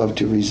know of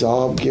to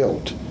resolve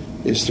guilt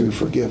is through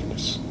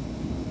forgiveness.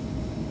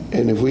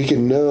 And if we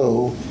can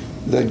know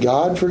that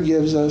God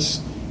forgives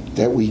us,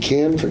 that we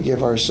can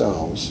forgive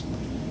ourselves,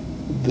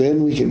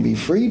 then we can be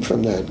freed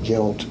from that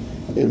guilt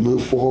and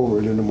move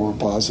forward in a more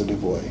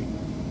positive way.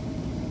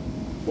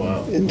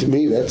 Wow. And to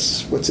me,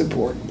 that's what's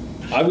important.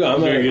 I've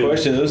got a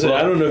question.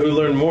 I don't know who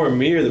learned more,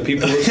 me or the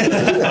people listening to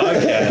the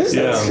podcast.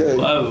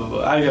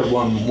 Yeah. I have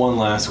one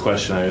last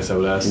question I guess I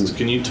would ask is,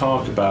 can you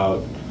talk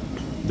about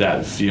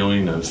that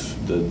feeling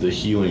of the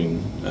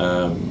healing?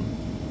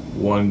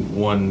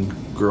 One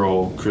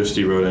girl,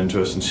 Christy, wrote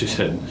into us and she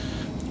said,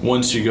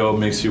 once you go, it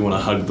makes you want to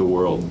hug the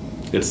world.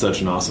 It's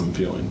such an awesome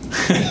feeling.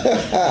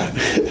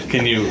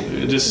 Can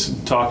you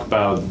just talk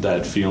about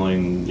that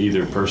feeling,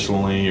 either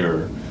personally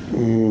or?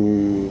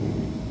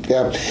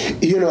 Yeah,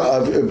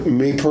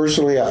 me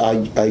personally,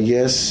 I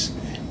guess,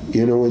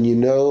 when you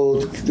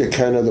know the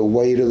kind of the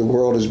weight of the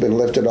world has been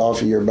lifted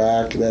off of your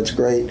back, that's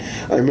great.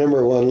 I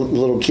remember one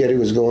little kid who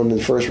was going to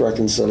the first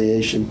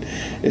reconciliation,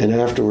 and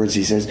afterwards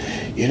he says,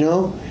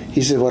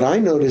 he said, what I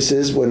noticed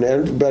is when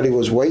everybody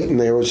was waiting,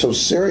 they were so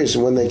serious,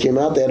 and when they came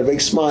out, they had a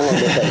big smile on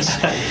their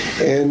face.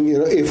 And,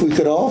 if we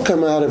could all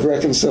come out of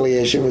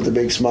reconciliation with a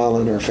big smile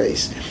on our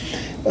face.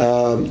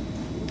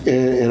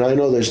 And I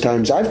know there's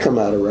times I've come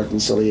out of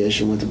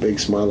reconciliation with a big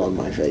smile on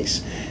my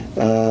face.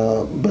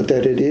 But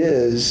that it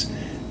is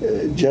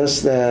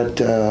just that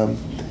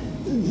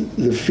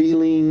the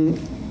feeling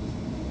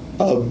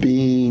of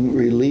being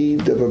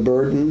relieved of a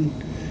burden,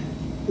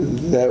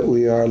 that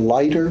we are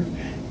lighter,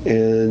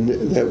 and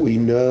that we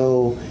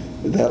know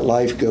that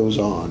life goes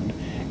on.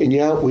 And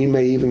yeah, we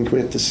may even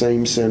commit the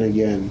same sin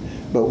again,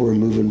 but we're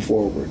moving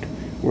forward.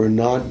 We're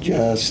not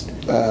just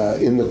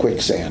in the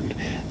quicksand,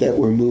 that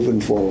we're moving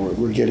forward.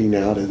 We're getting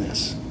out of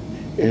this.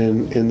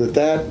 And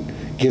that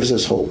gives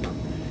us hope.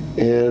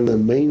 And the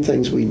main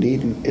things we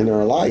need in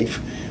our life,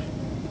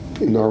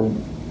 in our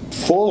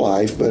full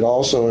life, but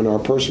also in our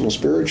personal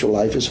spiritual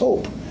life, is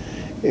hope.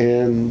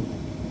 And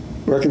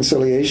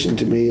reconciliation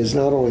to me is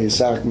not only a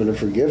sacrament of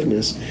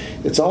forgiveness,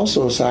 it's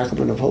also a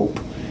sacrament of hope.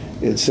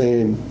 It's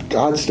saying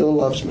God still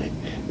loves me,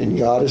 and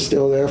God is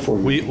still there for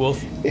me.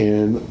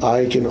 And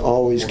I can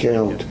always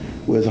count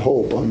with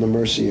hope on the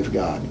mercy of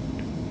God.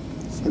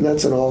 And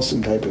that's an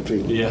awesome type of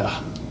feeling.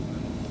 Yeah.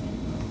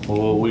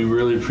 Well, we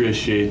really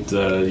appreciate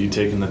you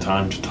taking the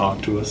time to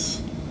talk to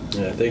us.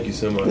 Yeah, thank you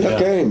so much.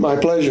 Okay, my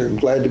pleasure. I'm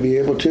glad to be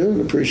able to,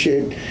 and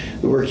appreciate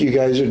the work you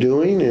guys are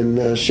doing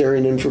and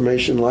sharing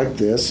information like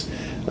this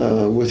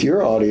with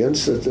your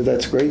audience.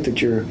 That's great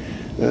that you're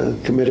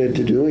committed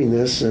to doing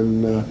this,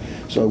 and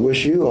so I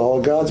wish you all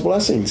God's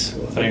blessings.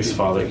 Well, thanks,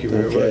 Father. Thank you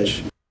very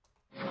much.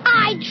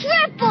 I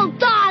triple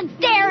dog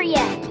dare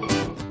you!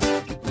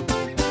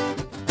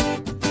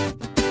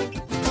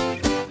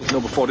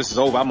 Before this is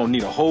over, I'm gonna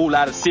need a whole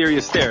lot of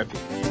serious therapy.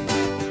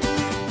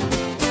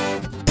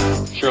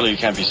 Surely you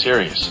can't be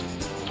serious.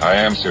 I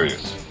am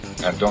serious.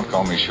 And don't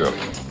call me Shirley.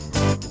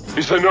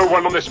 Is there no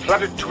one on this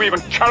planet to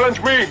even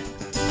challenge me?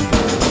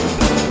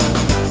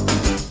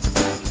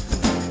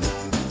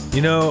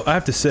 I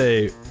have to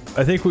say,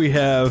 I think we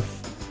have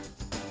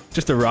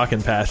just a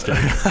rockin' pastor.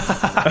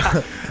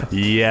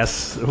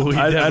 Yes, we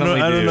I definitely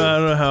don't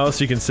know how else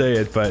you can say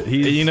it, but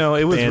he's it was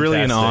fantastic.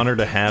 really an honor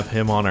to have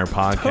him on our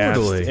podcast.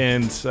 Totally.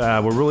 And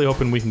we're really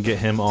hoping we can get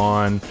him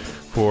on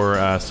for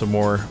some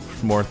more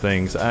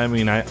things. I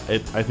mean, I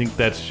think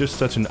that's just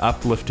such an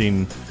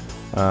uplifting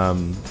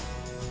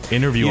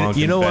interview on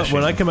You know what? confession.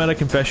 When I come out of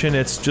confession,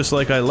 it's just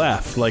like I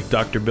laugh, like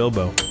Dr.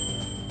 Bilbo.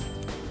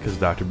 Because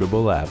Dr.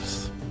 Bilbo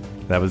laughs.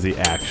 That was the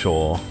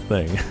actual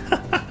thing.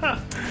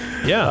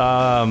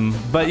 Yeah.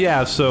 But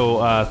yeah,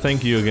 so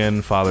thank you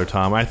again, Father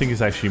Tom. I think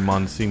it's actually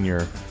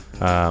Monsignor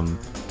Tom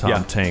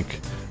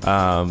Tank.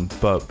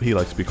 But he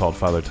likes to be called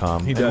Father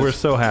Tom. He does. And we're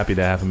so happy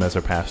to have him as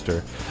our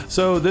pastor.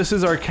 So this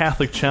is our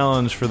Catholic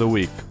challenge for the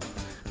week.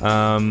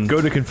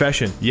 Go to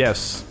confession.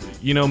 Yes.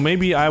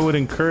 Maybe I would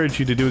encourage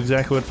you to do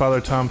exactly what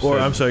Father Tom said. Or,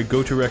 I'm sorry,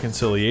 go to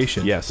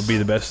reconciliation. Yes. Would be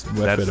the best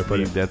way to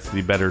put it. That's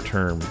the better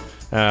term.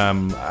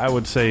 I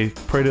would say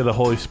pray to the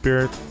Holy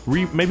Spirit.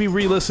 Maybe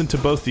re-listen to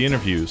both the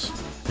interviews.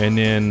 And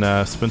then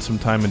spend some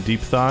time in deep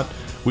thought.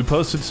 We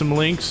posted some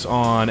links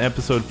on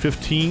episode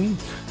 15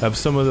 of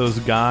some of those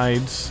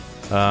guides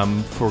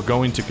for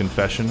going to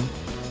confession.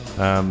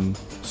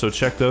 So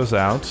check those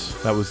out.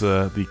 That was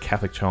the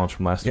Catholic challenge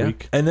from last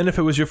week. And then if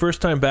it was your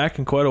first time back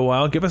in quite a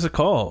while, give us a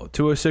call.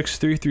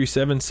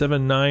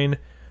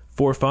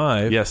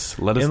 206-337-7945. Yes,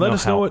 let us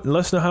know how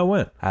it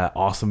went. An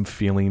awesome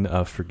feeling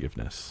of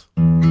forgiveness.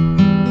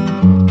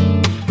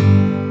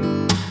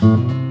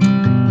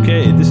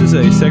 Okay, this is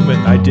a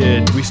segment I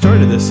did. We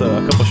started this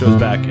a couple shows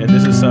back, and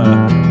this is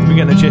we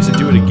got a chance to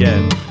do it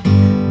again.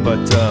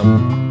 But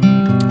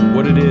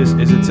what it is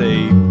it's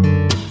a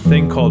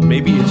thing called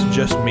Maybe It's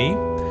Just Me.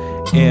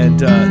 And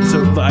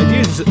so the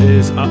idea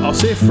is I'll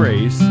say a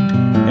phrase,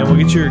 and we'll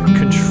get your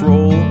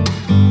control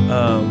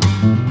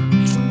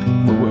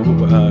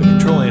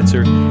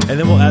answer, and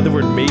then we'll add the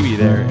word maybe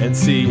there and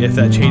see if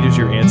that changes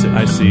your answer.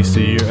 I see.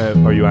 So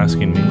are you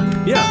asking me?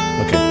 Yeah.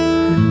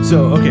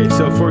 So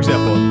for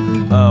example,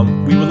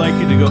 we would like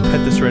you to go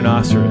pet this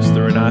rhinoceros.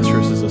 The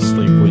rhinoceros is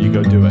asleep. Will you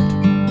go do it?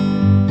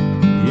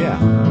 Yeah.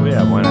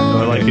 Why not?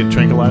 Would I like a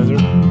tranquilizer?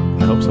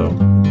 I hope so.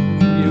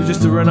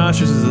 Just the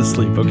rhinoceros is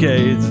asleep,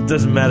 okay? It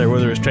doesn't matter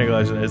whether it's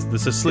tranquilizer.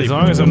 It's asleep. As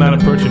long as I'm not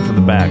approaching from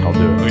the back, I'll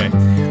do it. Okay.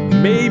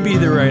 Maybe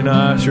the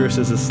rhinoceros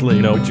is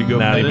asleep. No, would you go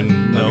not pet even.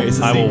 it? No,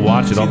 Okay, I will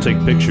watch it. I'll take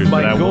pictures,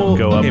 but I won't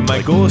go up.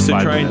 My goal is to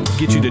try and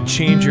get you to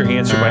change your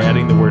answer by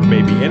adding the word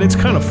maybe, and it's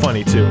kind of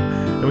funny too.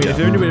 I mean, if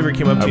anybody ever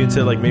came up to you and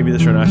said, like, maybe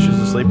this rhinoceros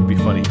is asleep, it'd be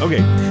funny. Okay,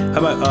 how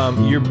about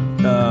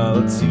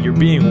let's see, you're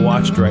being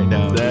watched right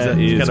now. That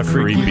is kind of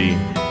creepy.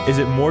 Is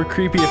it more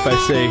creepy if I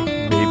say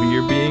maybe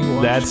you're being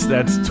watched?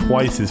 That's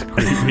twice as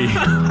creepy.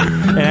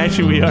 And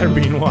actually, we are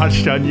being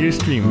watched on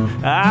Ustream.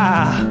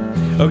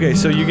 Okay,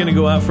 so you're gonna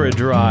go out for a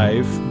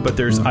drive, but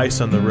there's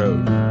ice on the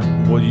road.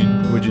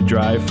 Would you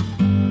drive?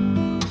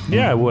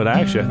 Yeah, I would.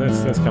 Actually,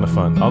 that's kind of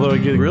fun. Although I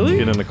get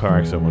in a car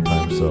accident one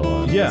time,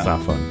 so it's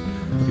not fun.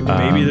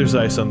 Maybe there's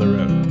ice on the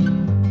road.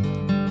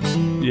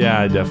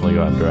 Yeah, I definitely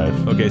go out and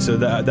drive. Okay, so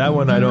that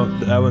one I don't.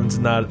 That one's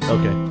not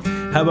okay.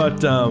 How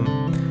about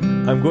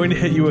I'm going to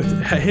hit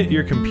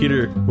your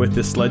computer with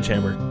this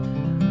sledgehammer.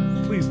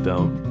 Please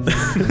don't.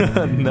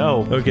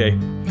 No. Okay.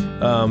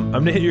 I'm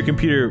gonna hit your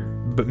computer,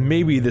 but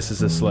maybe this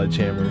is a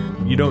sledgehammer.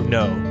 You don't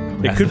know.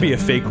 It could be a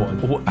fake one.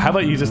 How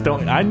about you just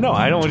don't? I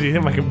don't want you to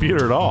hit my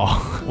computer at all.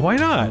 Why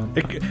not?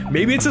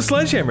 Maybe it's a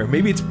sledgehammer.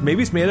 Maybe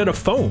it's made out of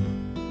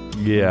foam.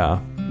 Yeah.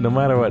 No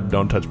matter what,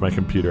 don't touch my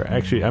computer.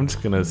 Actually, I'm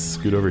just gonna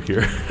scoot over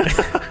here.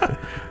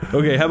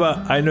 Okay. How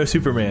about I know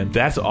Superman?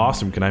 That's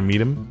awesome. Can I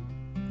meet him?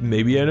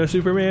 Maybe I know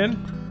Superman.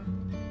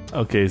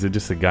 Okay. Is it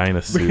just a guy in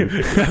a suit?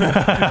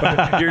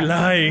 You're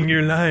lying.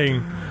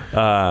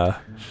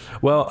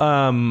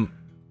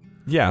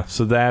 Yeah.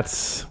 So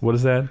that's what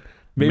is that?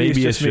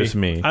 Maybe it's just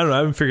me. I don't know. I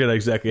haven't figured out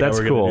exactly That's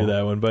how we're going to do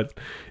that one. But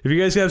if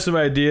you guys have some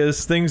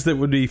ideas, things that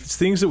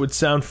would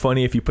sound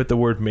funny if you put the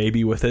word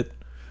maybe with it,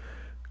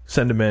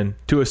 send them in.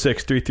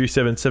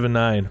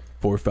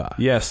 206-337-7945.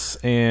 Yes.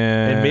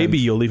 And maybe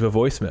you'll leave a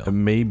voicemail.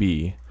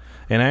 Maybe.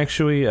 And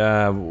actually,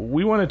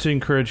 we wanted to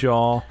encourage you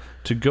all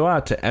to go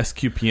out to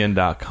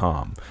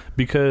SQPN.com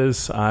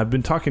because I've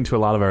been talking to a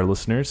lot of our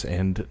listeners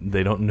and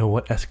they don't know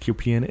what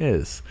SQPN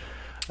is.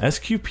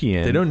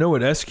 SQPN. They don't know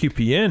what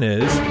SQPN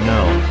is?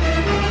 No.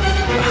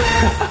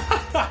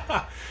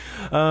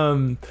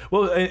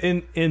 Well,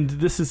 and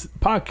this is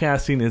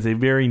podcasting is a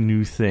very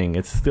new thing.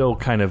 It's still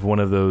kind of one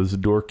of those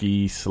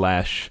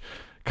dorky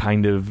 /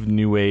 kind of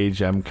new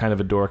age. I'm kind of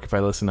a dork if I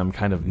listen. I'm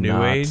kind of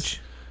new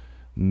age.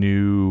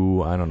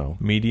 New, I don't know.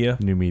 Media.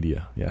 New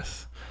media.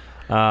 Yes.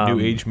 New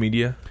age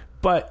media.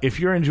 But if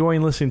you're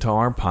enjoying listening to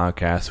our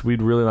podcast,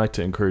 we'd really like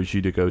to encourage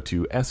you to go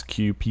to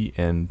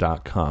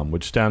SQPN.com,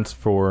 which stands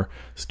for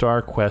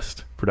Star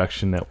Quest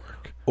Production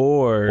Network.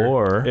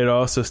 Or it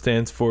also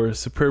stands for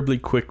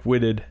Superbly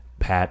Quick-Witted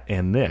Pat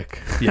and Nick.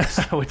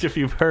 Yes. Which, if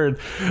you've heard...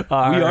 we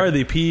are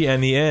the P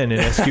and the N in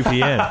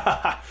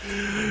SQPN.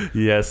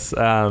 Yes.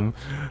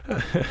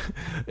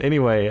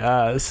 Anyway,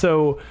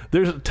 so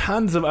there's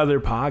tons of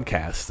other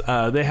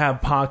podcasts. They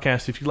have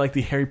podcasts, if you like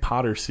the Harry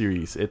Potter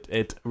series,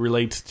 it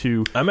relates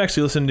to... I'm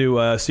actually listening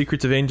to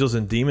Secrets of Angels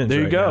and Demons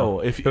There you right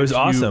go. Now. It was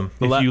awesome.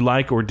 If you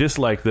like or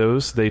dislike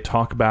those, they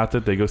talk about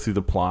that. They go through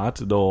the plot.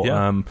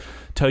 They'll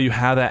tell you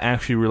how that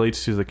actually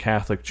relates to the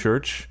Catholic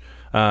Church.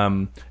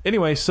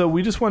 Anyway, so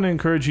we just want to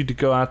encourage you to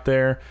go out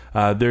there.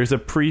 There's a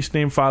priest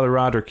named Father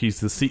Roderick. He's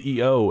the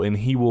CEO, and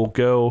he will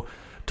go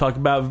talk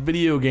about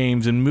video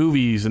games and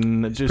movies,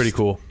 and just pretty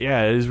cool.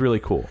 Yeah, it is really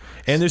cool.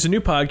 And there's a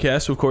new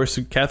podcast, of course,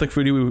 Catholic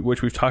Foodie,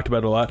 which we've talked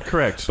about a lot.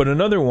 Correct. But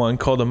another one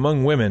called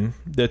Among Women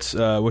that's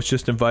was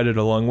just invited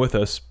along with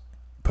us,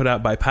 put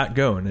out by Pat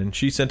Gone, and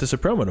she sent us a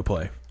promo to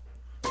play.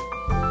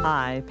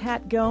 Hi,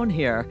 Pat Gone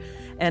here,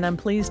 and I'm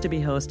pleased to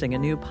be hosting a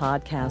new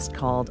podcast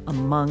called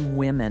Among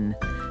Women.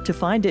 To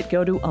find it,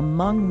 go to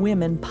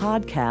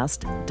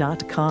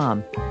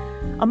amongwomenpodcast.com.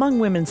 Among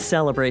Women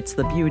celebrates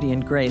the beauty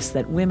and grace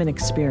that women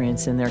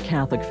experience in their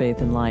Catholic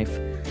faith and life.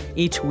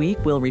 Each week,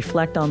 we'll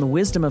reflect on the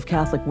wisdom of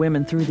Catholic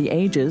women through the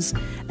ages,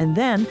 and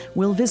then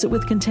we'll visit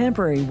with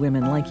contemporary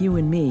women like you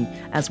and me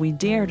as we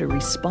dare to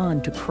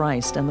respond to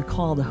Christ and the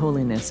call to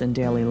holiness in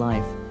daily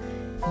life.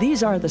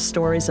 These are the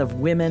stories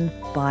of women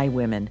by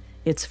women.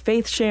 It's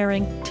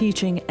faith-sharing,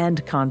 teaching,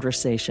 and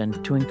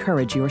conversation to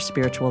encourage your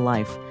spiritual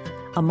life.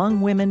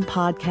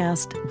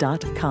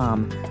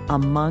 AmongWomenPodcast.com.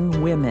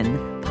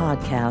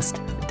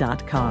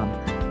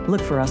 AmongWomenPodcast.com.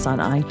 Look for us on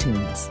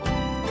iTunes.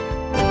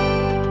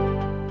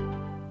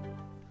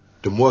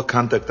 The more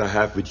contact I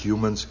have with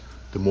humans,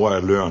 the more I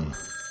learn.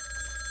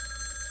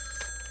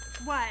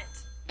 What?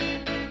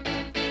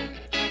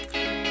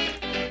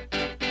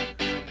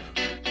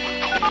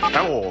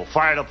 Hello,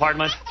 fire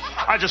department.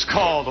 I just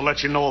called to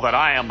let you know that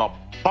I am the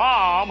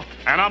bomb,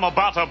 and I'm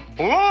about to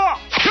blow up.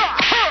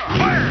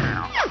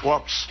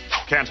 Whoops.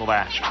 Cancel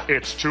that.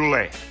 It's too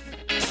late.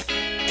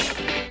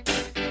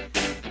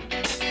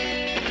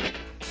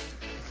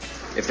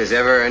 If there's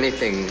ever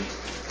anything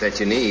that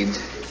you need,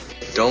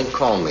 don't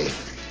call me.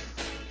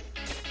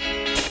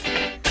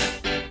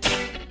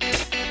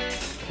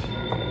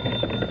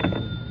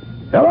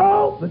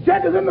 Hello? The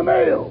check is in the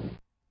mail.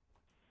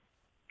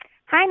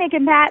 Hi, Nick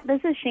and Pat. This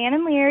is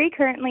Shannon Leary,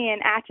 currently in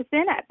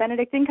Atchison at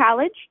Benedictine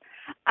College.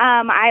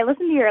 I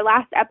listened to your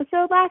last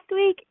episode last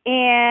week,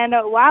 and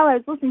while I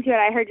was listening to it,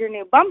 I heard your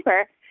new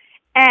bumper.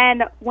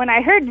 And when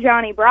I heard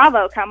Johnny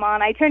Bravo come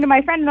on, I turned to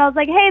my friend and I was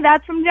like, hey,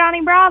 that's from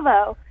Johnny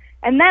Bravo.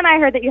 And then I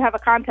heard that you have a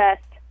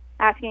contest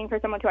asking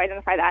for someone to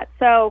identify that.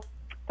 So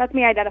that's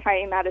me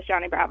identifying that as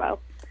Johnny Bravo.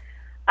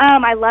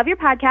 I love your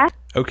podcast.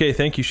 Okay,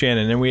 thank you,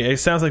 Shannon. And it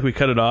sounds like we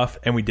cut it off,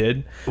 and we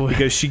did,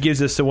 because she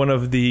gives us one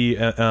of the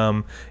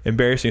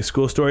embarrassing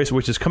school stories,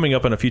 which is coming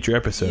up on a future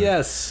episode.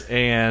 Yes,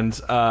 and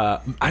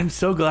I'm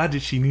so glad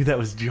that she knew that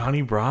was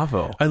Johnny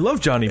Bravo. I love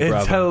Johnny Bravo.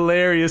 It's a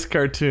hilarious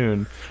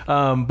cartoon.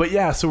 But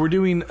yeah, so we're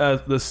doing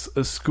the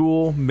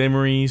school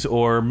memories,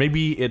 or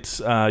maybe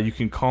it's you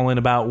can call in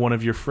about one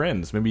of your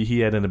friends. Maybe he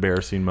had an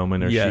embarrassing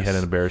moment, or she had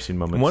an embarrassing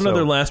moment. One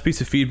other last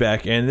piece of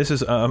feedback, and this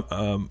is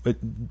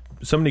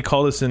somebody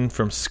called us in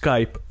from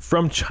Skype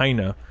from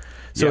China,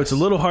 so it's a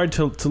little hard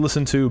to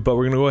listen to, but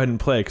we're going to go ahead and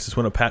play because it's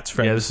one of Pat's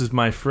friends. Yeah, this is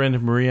my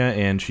friend Maria,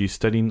 and she's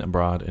studying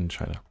abroad in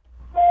China.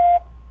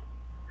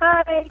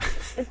 Hi,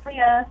 it's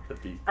Leah.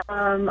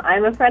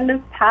 I'm a friend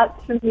of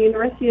Pat's from the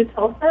University of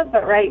Tulsa,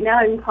 but right now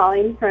I'm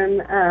calling from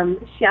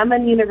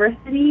Xiamen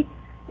University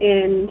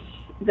in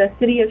the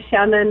city of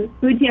Xiamen,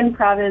 Fujian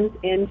province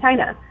in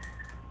China.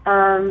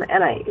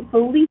 And I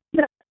believe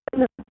that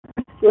I'm the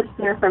first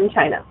listener from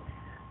China.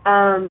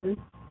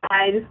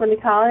 I just want to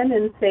call in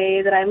and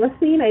say that I'm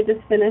listening. I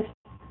just finished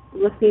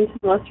listening to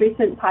the most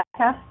recent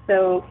podcast,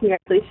 so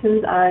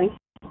congratulations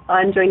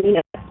on joining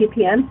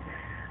SDPN.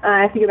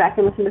 I have to go back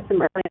and listen to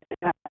some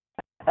earlier,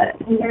 but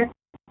I'm here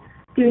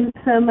doing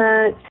some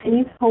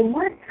Chinese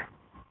homework.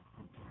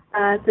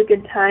 It's a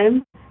good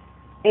time.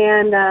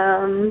 And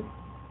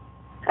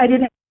I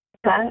did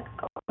have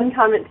one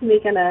comment to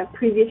make on a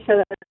previous show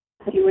that I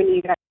was when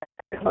you guys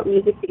talked about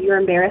music that you were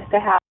embarrassed to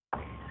have.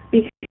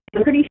 Because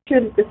I'm pretty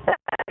sure that the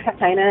soundtrack of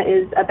China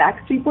is a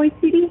Backstreet Boys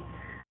CD.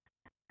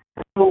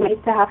 So we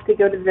used to have to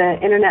go to the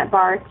internet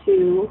bar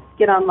to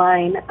get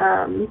online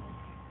to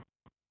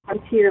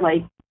hear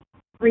like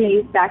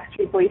 3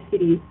 Backstreet Boys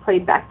CDs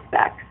played back to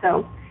back.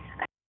 So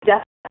I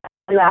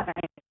definitely laughed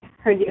when I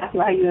heard you ask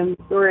how you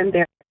were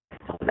embarrassed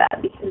of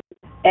that, because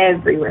it's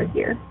everywhere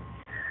here.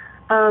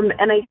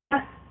 And I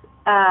guess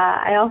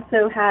I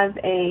also have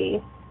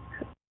a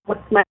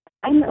What's My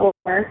Line,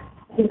 or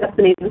I think that's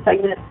the name of the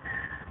segment.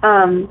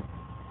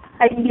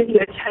 I can give you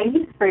a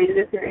Chinese phrase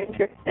if you're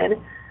interested.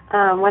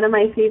 One of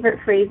my favorite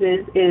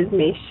phrases is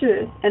没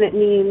事, and it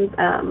means,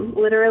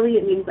 literally,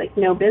 it means like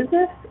no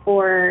business,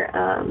 or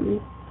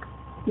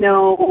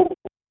no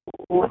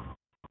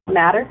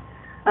matter.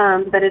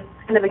 But it's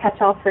kind of a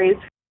catch-all phrase.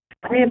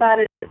 Worry about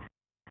it.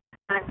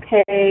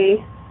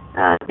 Okay,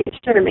 make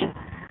sure to me.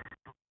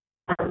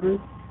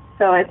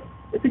 So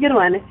it's a good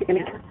one if you're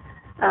gonna.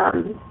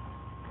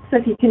 So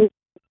if you can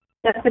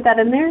just put that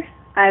in there,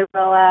 I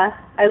will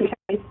try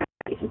to.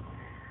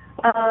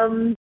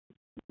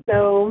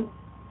 So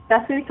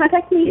best way to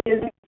contact me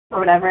is or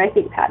whatever. I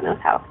think Pat knows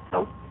how.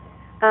 So,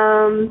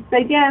 but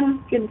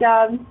again, good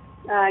job.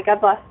 God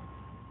bless.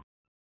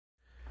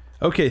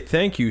 Okay,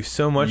 thank you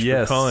so much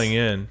for calling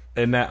in.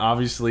 And that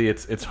obviously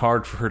it's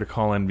hard for her to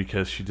call in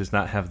because she does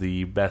not have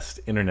the best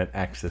internet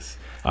access,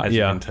 as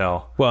you can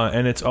tell. Well,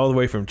 and it's all the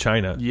way from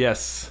China.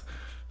 Yes.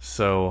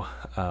 So,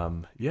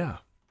 yeah.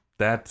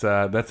 That's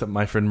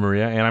my friend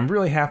Maria, and I'm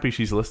really happy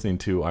she's listening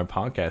to our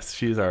podcast.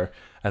 She is our,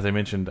 as I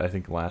mentioned, I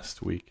think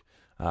last week,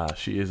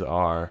 she is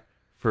our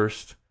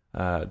first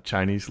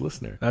Chinese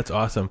listener. That's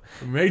awesome.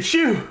 Made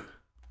you.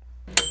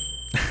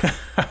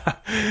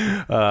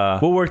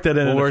 We'll work that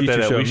in a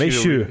future show.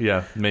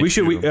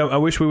 I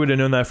wish we would have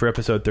known that for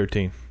episode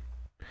 13.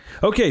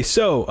 Okay,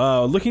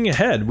 so looking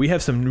ahead, we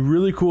have some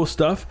really cool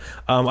stuff.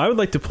 I would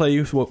like to play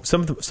you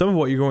some of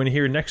what you're going to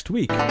hear next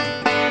week.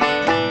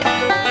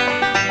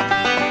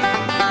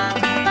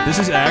 This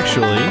is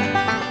actually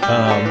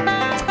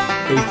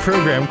a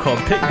program called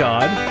Pit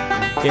God,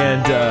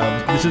 and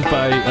this is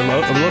by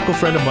a local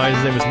friend of mine.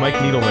 His name is Mike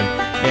Needleman,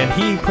 and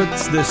he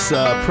puts this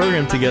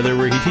program together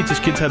where he teaches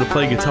kids how to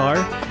play guitar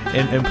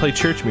and play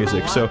church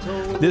music. So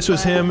this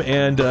was him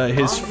and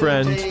his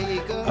friend,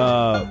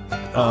 oh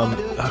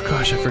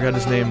gosh, I forgot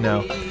his name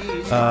now.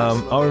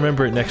 I'll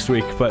remember it next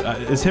week, but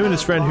it's him and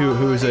his friend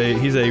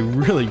he's a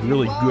really,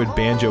 really good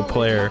banjo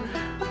player,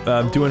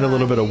 doing a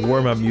little bit of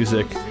warm-up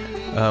music.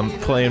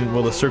 Playing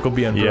Will the Circle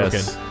Be Unbroken?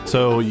 Yes.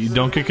 So you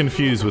don't get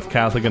confused with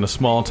Catholic in a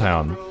small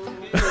town.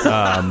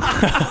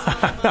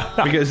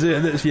 Because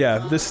this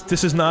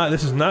is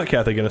not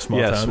Catholic in a small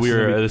town.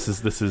 Yes,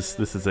 this is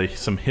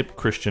some hip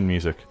Christian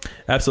music.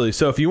 Absolutely.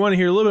 So if you want to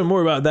hear a little bit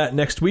more about that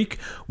next week,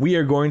 we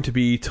are going to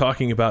be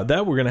talking about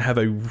that. We're going to have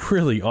a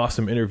really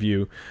awesome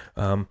interview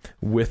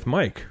with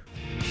Mike.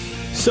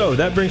 So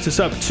that brings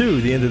us up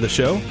to the end of the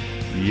show.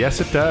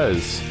 Yes, it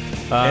does.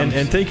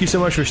 And thank you so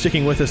much for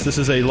sticking with us. This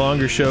is a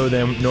longer show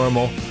than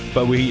normal,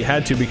 but we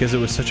had to because it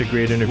was such a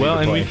great interview. Well,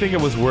 and we think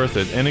it was worth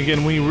it. And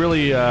again, we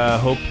really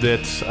hope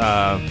that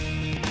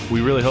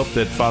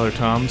Father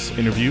Tom's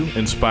interview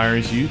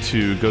inspires you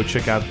to go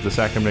check out the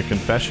Sacrament of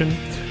Confession,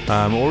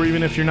 or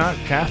even if you're not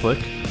Catholic,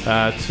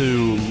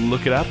 to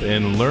look it up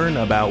and learn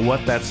about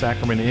what that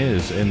sacrament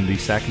is and the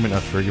Sacrament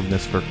of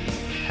Forgiveness for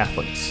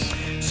Catholics.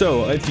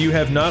 So, if you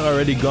have not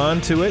already gone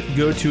to it,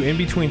 go to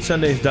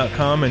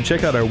InBetweenSundays.com and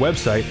check out our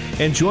website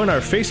and join our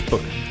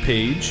Facebook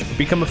page,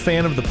 become a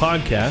fan of the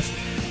podcast,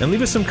 and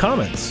leave us some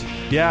comments.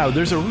 Yeah,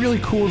 there's a really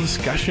cool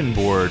discussion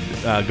board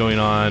going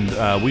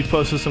on. We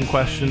posted some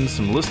questions.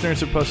 Some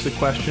listeners have posted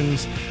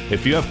questions.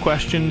 If you have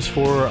questions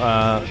for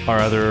our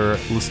other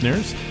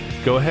listeners,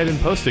 go ahead and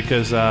post it,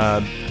 because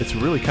it's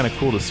really kind of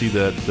cool to see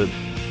the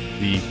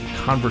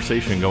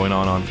conversation going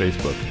on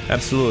Facebook.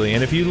 Absolutely.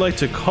 And if you'd like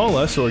to call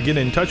us or get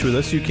in touch with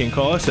us, you can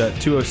call us at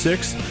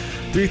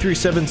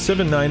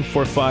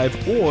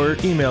 206-337-7945 or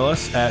email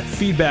us at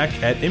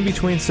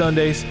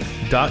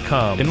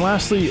feedback@inbetweensundays.com. And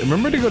lastly,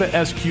 remember to go to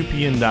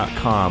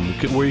sqpn.com,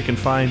 where you can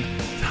find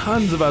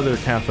tons of other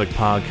Catholic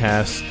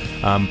podcasts,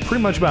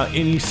 pretty much about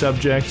any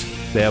subject.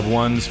 They have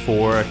ones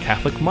for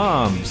Catholic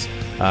moms.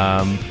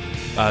 You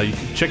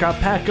can check out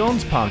Pat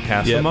Gone's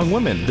podcast, Among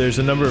Women. There's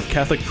a number of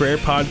Catholic prayer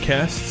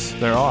podcasts.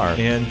 There are.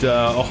 And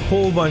a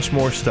whole bunch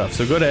more stuff.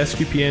 So go to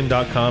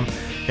sqpn.com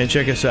and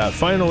check us out.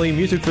 Finally,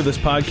 music for this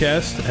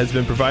podcast has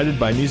been provided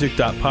by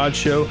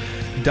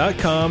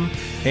music.podshow.com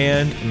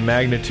and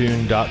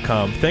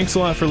magnatune.com. Thanks a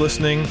lot for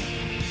listening.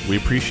 We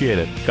appreciate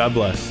it. God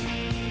bless.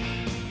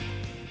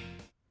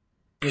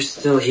 You're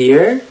still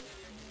here?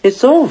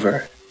 It's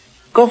over.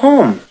 Go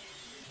home.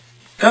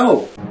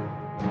 Go.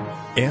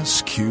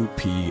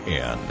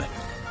 SQPN,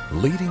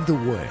 leading the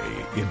way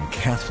in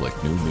Catholic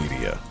new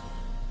media.